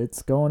 but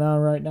it's going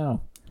on right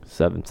now.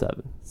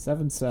 7-7.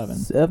 7-7.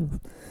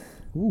 7.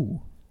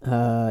 Ooh.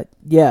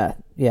 Yeah,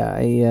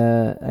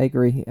 I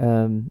agree.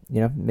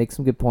 Make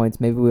some good points.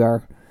 Maybe we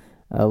are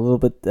a little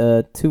bit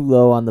too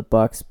low on the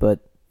Bucks, but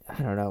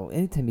I don't know.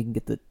 Anytime you can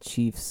get the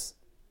Chiefs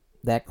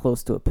that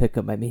close to a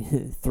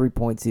pick-em, 3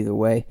 points either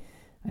way,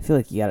 I feel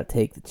like you got to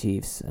take the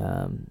Chiefs.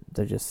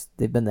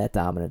 They've been that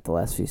dominant the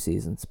last few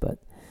seasons, but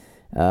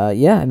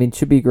it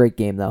should be a great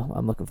game though.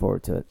 I'm looking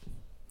forward to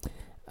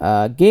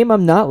it. Game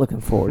I'm not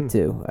looking forward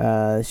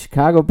to.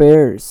 Chicago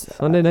Bears.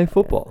 Sunday Night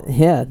Football.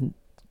 Yeah.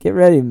 Get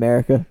ready,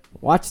 America.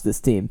 Watch this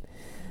team.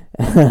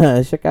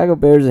 Chicago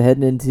Bears are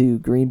heading into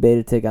Green Bay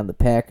to take on the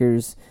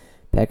Packers.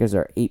 Packers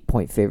are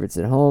 8-point favorites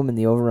at home, and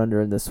the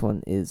over-under in this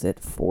one is at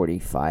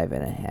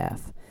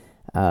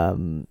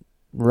 45.5.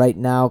 Right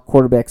now,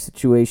 quarterback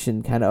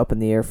situation kind of up in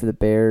the air for the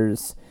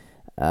Bears.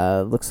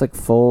 Looks like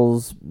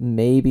Foles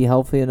may be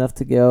healthy enough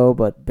to go,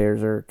 but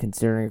Bears are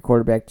considering a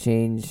quarterback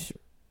change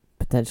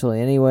potentially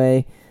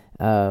anyway.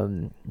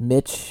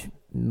 Mitch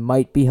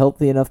might be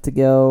healthy enough to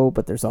go,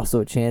 but there's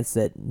also a chance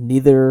that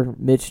neither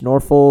Mitch nor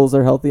Foles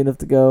are healthy enough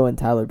to go, and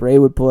Tyler Bray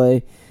would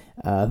play,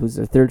 who's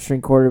their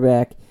third-string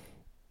quarterback.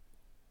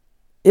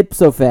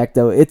 Ipso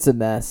facto, it's a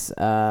mess.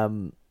 I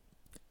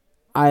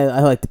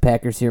like the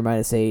Packers here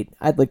 -8.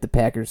 I'd like the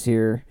Packers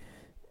here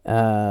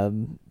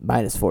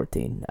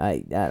 -14.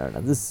 I don't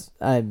know.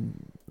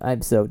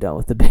 I'm so done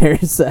with the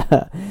Bears.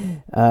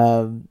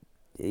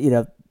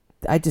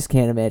 I just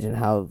can't imagine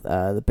how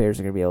the Bears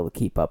are going to be able to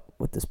keep up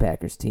with this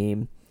Packers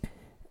team.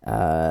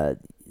 You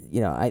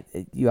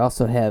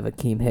also have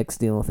Akeem Hicks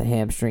dealing with a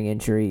hamstring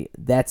injury.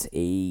 That's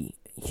a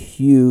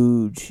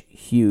huge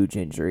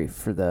injury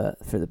for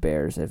the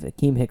Bears. If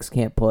Akeem Hicks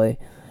can't play,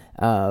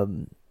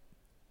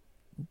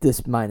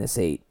 this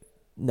 -8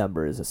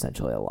 number is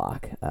essentially a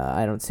lock.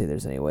 I don't see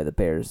there's any way the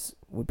Bears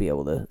would be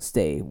able to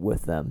stay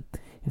with them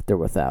if they're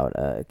without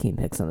Akeem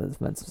Hicks on the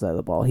defensive side of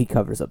the ball. He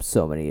covers up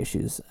so many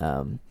issues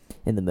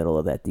in the middle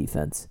of that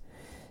defense.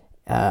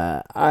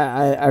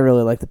 I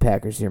really like the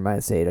Packers here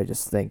 -8. I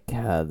just think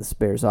this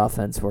Bears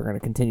offense, we're going to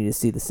continue to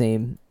see the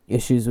same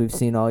issues we've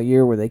seen all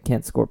year where they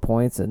can't score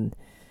points, and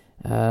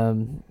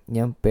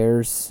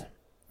Bears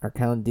are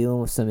kind of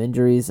dealing with some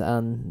injuries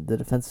on the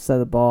defensive side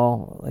of the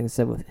ball, like I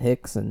said, with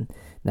Hicks, and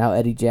now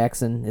Eddie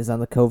Jackson is on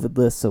the COVID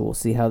list, so we'll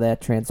see how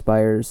that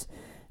transpires.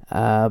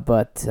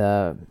 But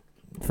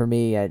for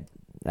me, I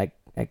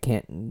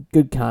can't, in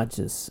good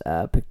conscience,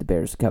 pick the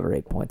Bears to cover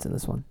 8 points in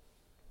this one.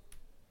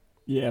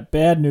 Yeah,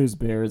 bad news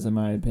Bears, in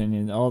my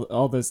opinion.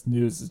 All this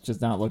news is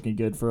just not looking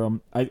good for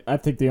them. I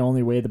think the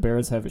only way the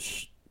Bears have a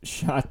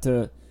shot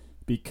to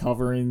be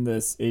covering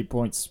this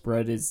 8-point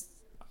spread is,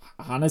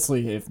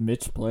 honestly, if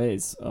Mitch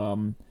plays.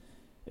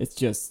 It's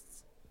just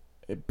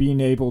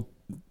being able,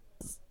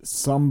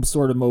 some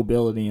sort of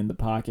mobility in the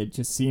pocket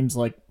just seems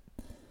like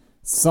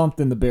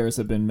something the Bears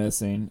have been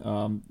missing.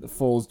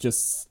 Foles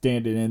just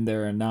standing in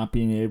there and not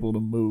being able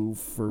to move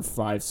for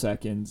 5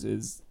 seconds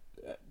is,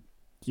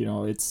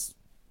 it's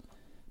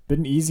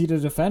been easy to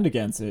defend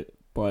against it.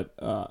 But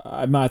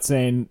I'm not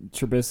saying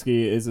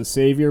Trubisky is a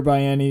savior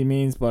by any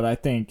means, but I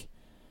think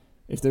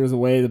if there's a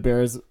way the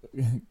Bears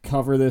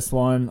cover this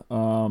one,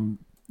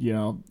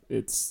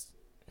 it's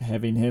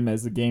having him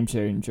as the game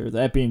changer.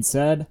 That being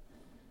said,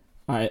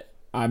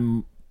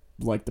 I'm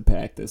like the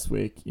Pack this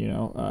week.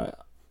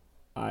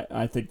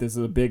 I think this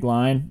is a big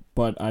line,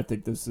 but I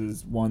think this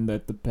is one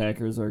that the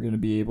Packers are going to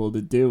be able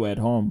to do at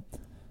home.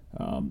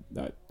 I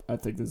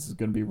think this is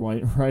going to be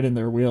right in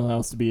their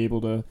wheelhouse to be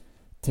able to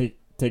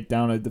take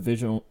down a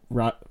divisional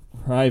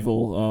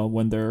rival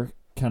when they're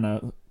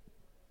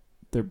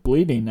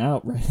bleeding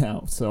out right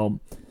now. So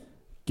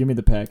give me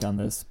the Pack on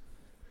this.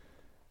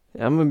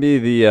 I'm gonna be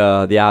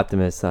the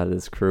optimist out of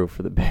this crew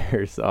for the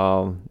Bears.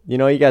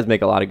 You guys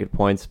make a lot of good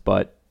points,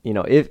 but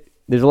if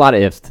there's a lot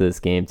of ifs to this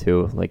game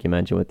too, like you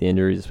mentioned with the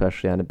injuries,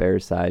 especially on the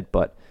Bears side.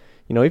 But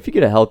if you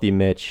get a healthy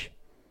Mitch,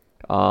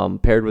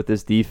 paired with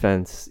this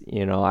defense,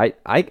 I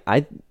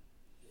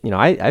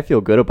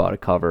feel good about a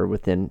cover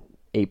within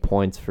 8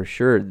 points for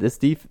sure. This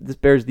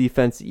Bears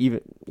defense, even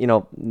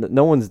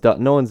no one's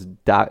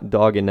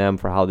dogging them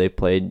for how they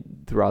played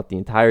throughout the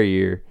entire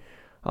year.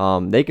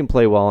 They can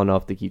play well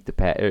enough to keep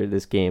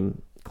this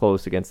game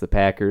close against the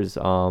Packers.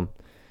 I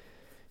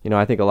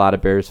think a lot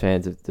of Bears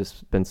fans have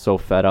just been so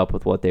fed up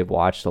with what they've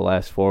watched the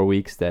last 4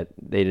 weeks that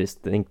they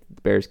just think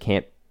the Bears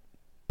can't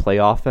play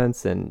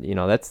offense, and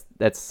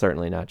that's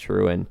certainly not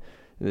true. And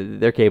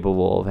they're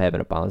capable of having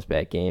a bounce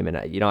back game. And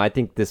I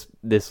think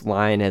this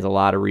line has a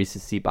lot of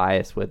recency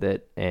bias with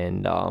it.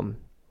 And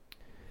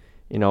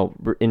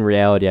in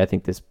reality, I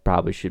think this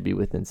probably should be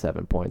within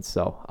 7 points.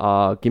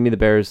 So give me the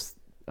Bears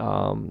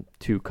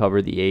to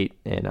cover the 8,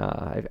 and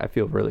I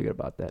feel really good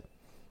about that.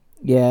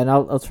 Yeah, and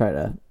I'll try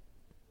to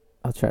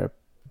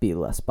be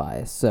less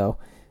biased. So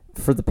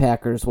for the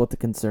Packers, what the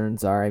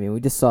concerns are. I mean, we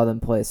just saw them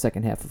play a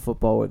second half of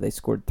football where they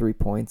scored 3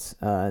 points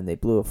and they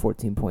blew a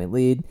 14-point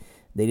lead.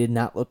 They did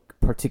not look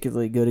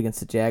particularly good against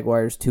the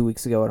Jaguars 2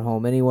 weeks ago at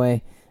home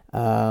anyway.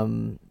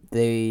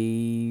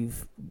 They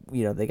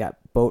got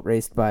boat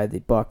raced by the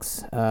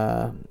Bucks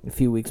a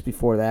few weeks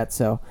before that.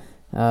 So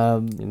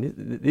and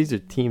these are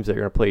teams that are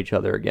going to play each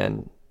other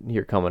again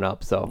here coming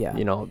up. So, Yeah.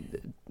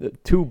 The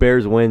 2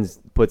 Bears wins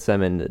puts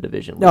them in the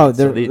division. no, lead.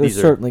 they're, So they're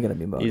certainly going to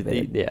be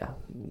motivated.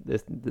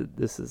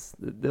 This is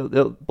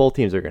both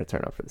teams are going to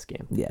turn up for this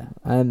game. Yeah,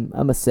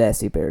 I'm a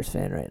sassy Bears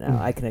fan right now.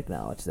 I can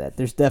acknowledge that.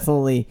 There's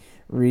definitely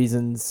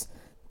reasons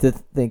to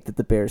think that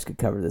the Bears could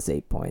cover this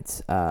 8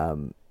 points.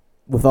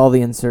 With all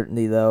the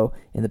uncertainty, though,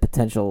 and the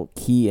potential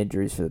key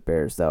injuries for the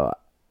Bears, though,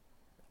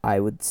 I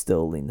would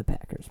still lean the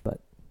Packers, but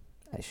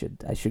I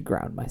should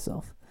ground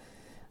myself.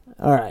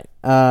 All right,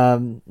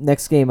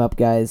 next game up,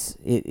 guys.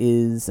 It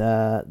is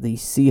the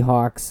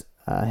Seahawks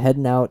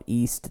heading out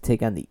east to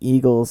take on the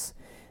Eagles.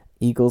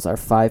 Eagles are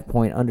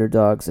 5-point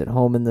underdogs at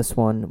home in this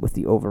one with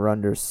the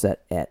over-under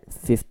set at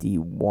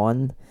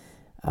 51.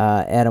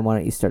 Adam, why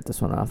don't you start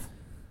this one off?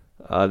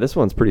 This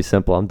one's pretty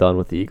simple. I'm done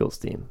with the Eagles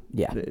team.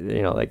 Yeah.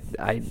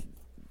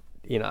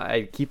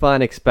 I keep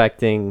on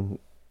expecting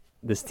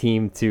this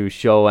team to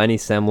show any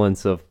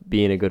semblance of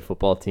being a good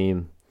football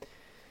team,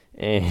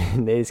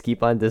 and they just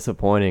keep on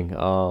disappointing.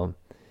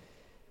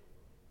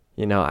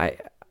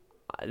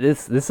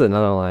 This is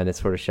another line that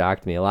sort of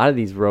shocked me. A lot of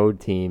these road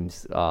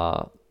teams,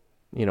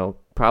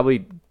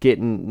 probably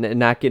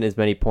not getting as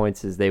many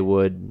points as they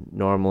would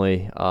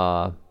normally.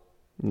 I'm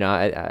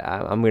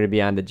going to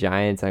be on the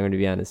Giants. I'm going to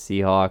be on the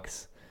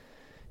Seahawks.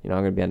 I'm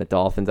going to be on the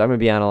Dolphins. I'm going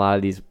to be on a lot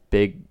of these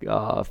big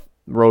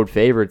road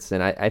favorites,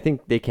 and I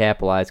think they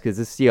capitalize because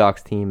this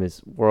Seahawks team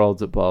is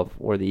worlds above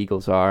where the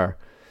Eagles are.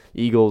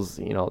 Eagles,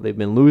 they've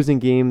been losing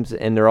games,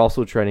 and they're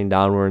also trending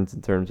downwards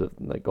in terms of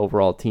like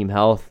overall team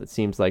health. It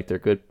seems like their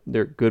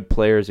good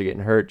players are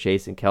getting hurt.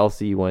 Jason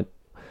Kelce went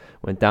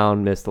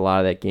down, missed a lot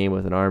of that game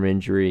with an arm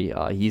injury.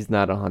 He's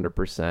not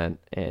 100%,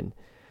 and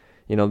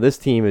this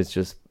team is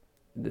just.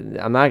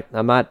 I'm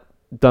not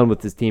done with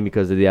this team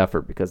because of the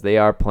effort, because they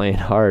are playing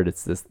hard.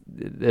 It's just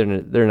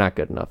they're not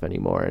good enough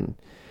anymore, and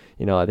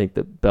I think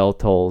the bell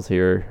tolls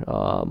here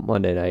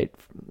Monday night,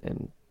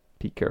 and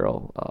Pete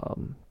Carroll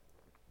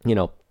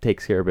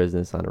takes care of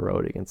business on the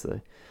road against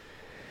the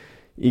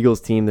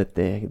Eagles team that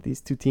these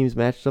two teams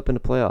matched up in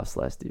the playoffs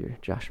last year.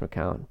 Josh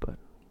McCown, but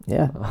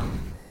Yeah.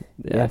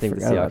 I think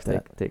the Seahawks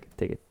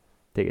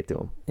take it to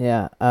them.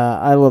 Yeah,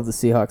 I love the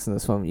Seahawks in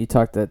this one. You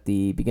talked at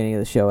the beginning of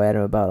the show,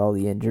 Adam, about all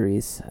the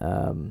injuries,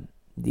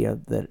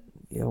 that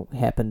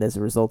happened as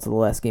a result of the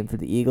last game for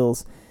the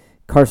Eagles.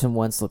 Carson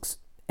Wentz looks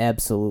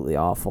absolutely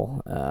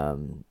awful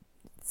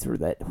through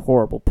that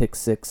horrible pick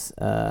six.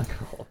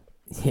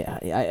 Yeah,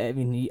 I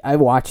mean, I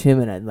watch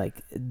him and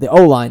the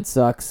O-line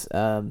sucks.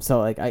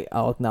 So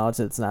I'll acknowledge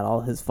that it's not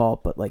all his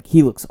fault, but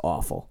he looks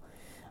awful.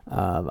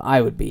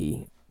 I would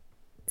be,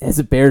 as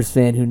a Bears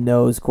fan who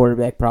knows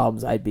quarterback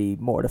problems, I'd be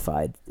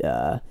mortified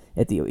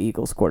at the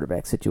Eagles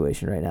quarterback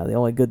situation right now. The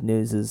only good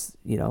news is,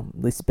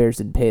 at least the Bears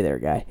didn't pay their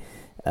guy.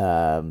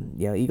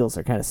 Eagles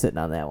are kind of sitting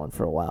on that one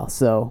for a while.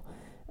 So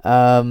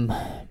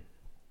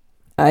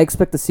I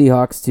expect the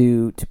Seahawks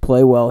to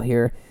play well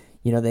here.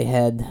 They're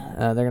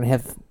going to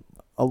have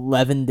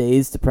 11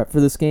 days to prep for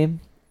this game,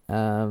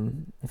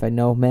 if I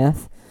know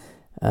math.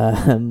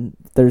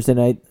 Thursday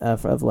night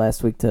of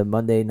last week to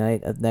Monday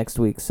night of next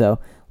week. So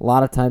a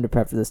lot of time to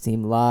prep for this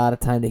team, a lot of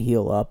time to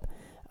heal up.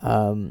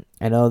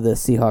 I know the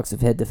Seahawks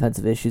have had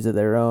defensive issues of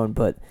their own,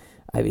 but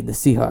I mean the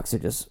Seahawks are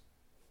just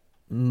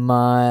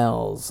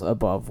miles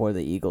above where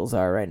the Eagles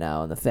are right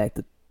now, and the fact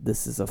that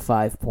this is a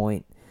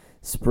 5-point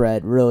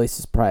spread really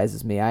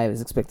surprises me. I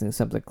was expecting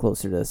something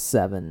closer to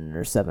 7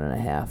 or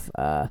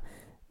 7.5.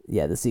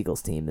 This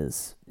Eagles team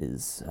is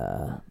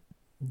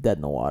dead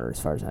in the water as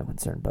far as I'm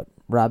concerned. But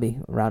Robbie,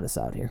 round us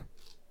out here.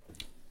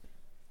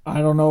 I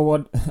don't know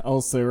what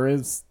else there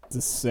is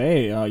to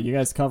say. You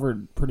guys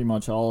covered pretty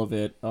much all of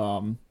it.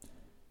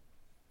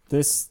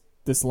 This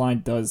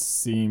line does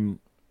seem.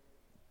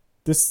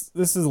 This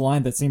is a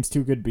line that seems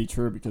too good to be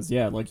true because,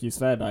 like you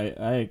said,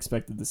 I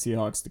expected the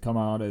Seahawks to come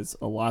out as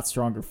a lot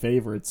stronger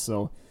favorites.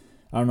 So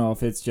I don't know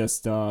if it's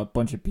just a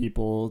bunch of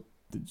people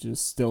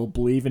just still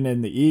believing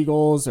in the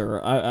Eagles,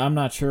 or I'm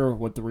not sure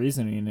what the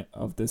reasoning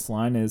of this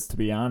line is, to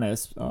be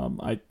honest.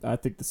 I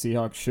think the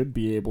Seahawks should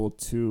be able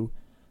to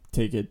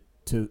take it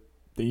to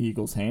the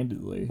Eagles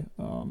handedly.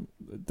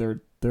 They're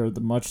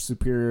the much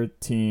superior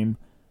team.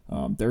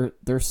 They're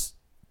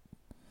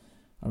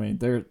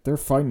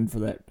fighting for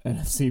that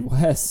NFC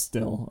West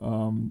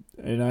still.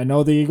 And I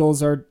know the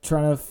Eagles are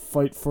trying to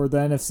fight for the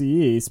NFC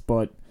East,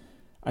 but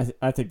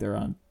I think they're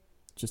on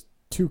just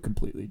two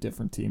completely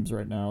different teams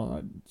right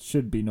now.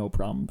 Should be no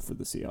problem for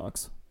the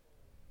Seahawks.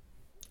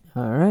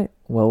 All right.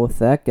 Well, with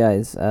that,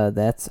 guys,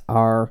 that's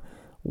our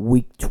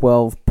Week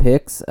 12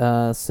 picks.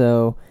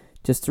 So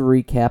just to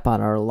recap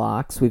on our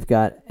locks, we've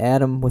got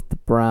Adam with the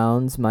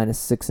Browns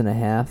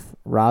 -6.5.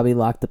 Robbie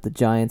locked up the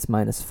Giants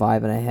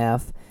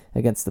 -5.5.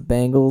 against the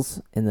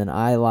Bengals, and then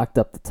I locked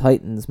up the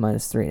Titans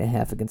minus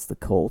 3.5 against the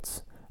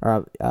Colts.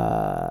 Titans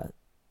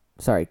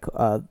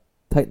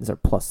are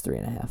plus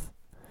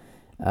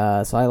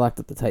 3.5. So I locked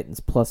up the Titans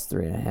plus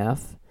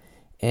 3.5.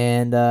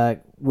 And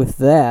with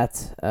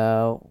that,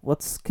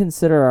 let's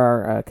consider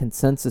our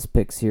consensus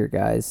picks here,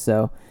 guys.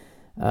 So,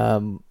 I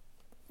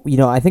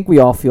think we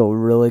all feel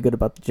really good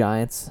about the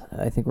Giants.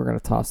 I think we're going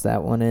to toss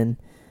that one in.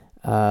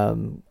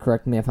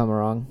 Correct me if I'm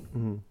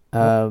wrong.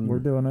 Mm-hmm. We're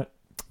doing it.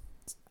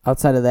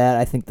 Outside of that,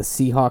 I think the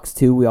Seahawks,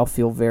 too, we all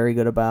feel very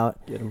good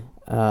about. Get 'em.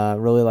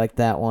 Really like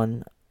that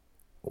one.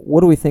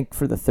 What do we think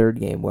for the third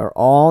game? We're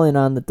all in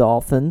on the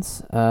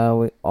Dolphins.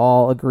 We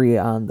all agree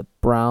on the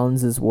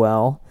Browns as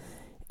well.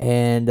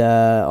 And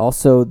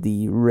also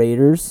the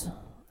Raiders.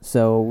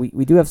 So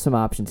we do have some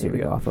options here to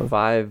go off of.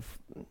 5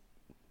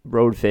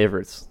 road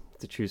favorites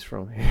to choose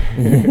from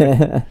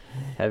here.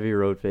 Heavy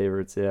road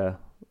favorites, yeah.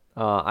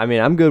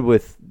 I'm good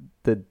with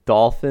the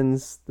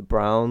Dolphins, the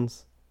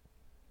Browns.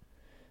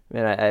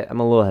 Man, I'm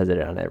a little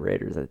hesitant on that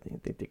Raiders. I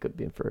think they could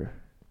be in for,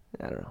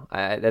 I don't know.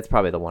 That's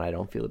probably the one I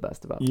don't feel the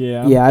best about.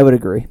 Yeah. Yeah, I would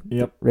agree.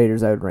 Yep.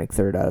 Raiders, I would rank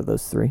third out of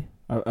those 3.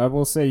 I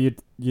will say you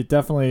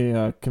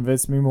definitely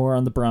convinced me more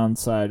on the Browns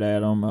side,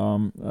 Adam.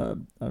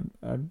 I'm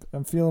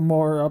feeling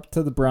more up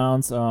to the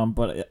Browns.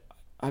 But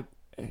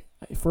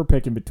if we're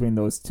picking between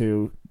those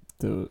two,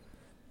 the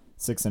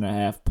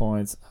 6.5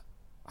 points,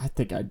 I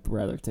think I'd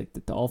rather take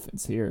the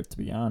Dolphins here. To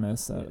be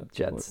honest,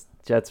 Jets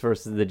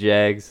versus the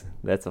Jags.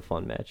 That's a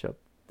fun matchup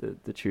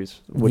to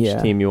choose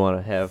which team you want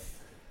to have.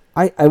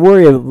 I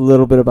worry a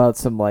little bit about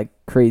some like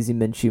crazy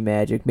Minshew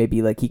magic.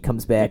 Maybe like he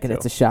comes back and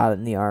it's a shot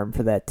in the arm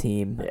for that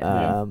team.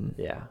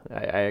 Yeah,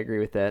 I agree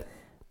with that.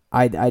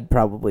 I'd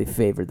probably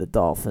favor the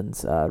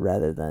Dolphins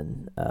rather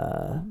than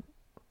Let's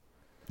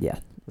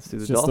do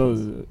the just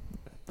Dolphins.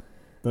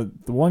 The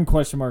one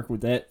question mark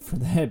would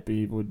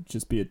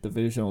just be a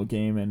divisional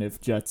game, and if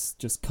Jets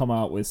just come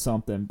out with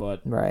something.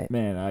 But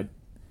man,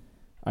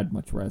 I'd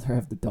much rather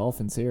have the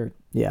Dolphins here.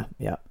 Yeah,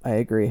 I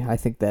agree. I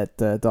think that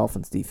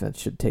Dolphins defense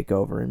should take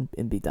over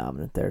and be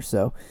dominant there.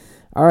 So,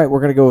 all right,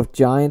 we're going to go with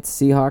Giants,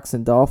 Seahawks,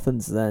 and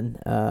Dolphins then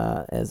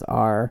as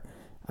our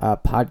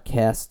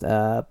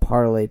podcast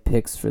parlay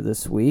picks for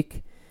this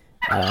week.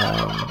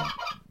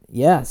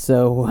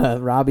 So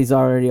Robbie's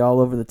already all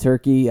over the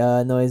turkey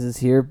noises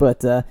here,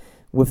 but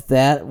with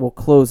that, we'll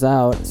close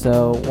out.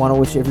 So want to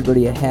wish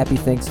everybody a happy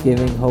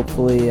Thanksgiving.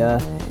 Hopefully,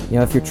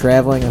 if you're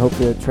traveling, I hope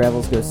your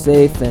travels go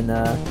safe. And,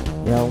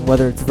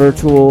 whether it's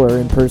virtual or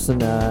in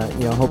person,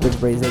 hope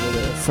everybody's able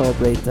to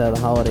celebrate the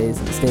holidays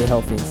and stay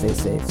healthy and stay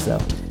safe. So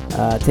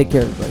take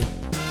care, everybody.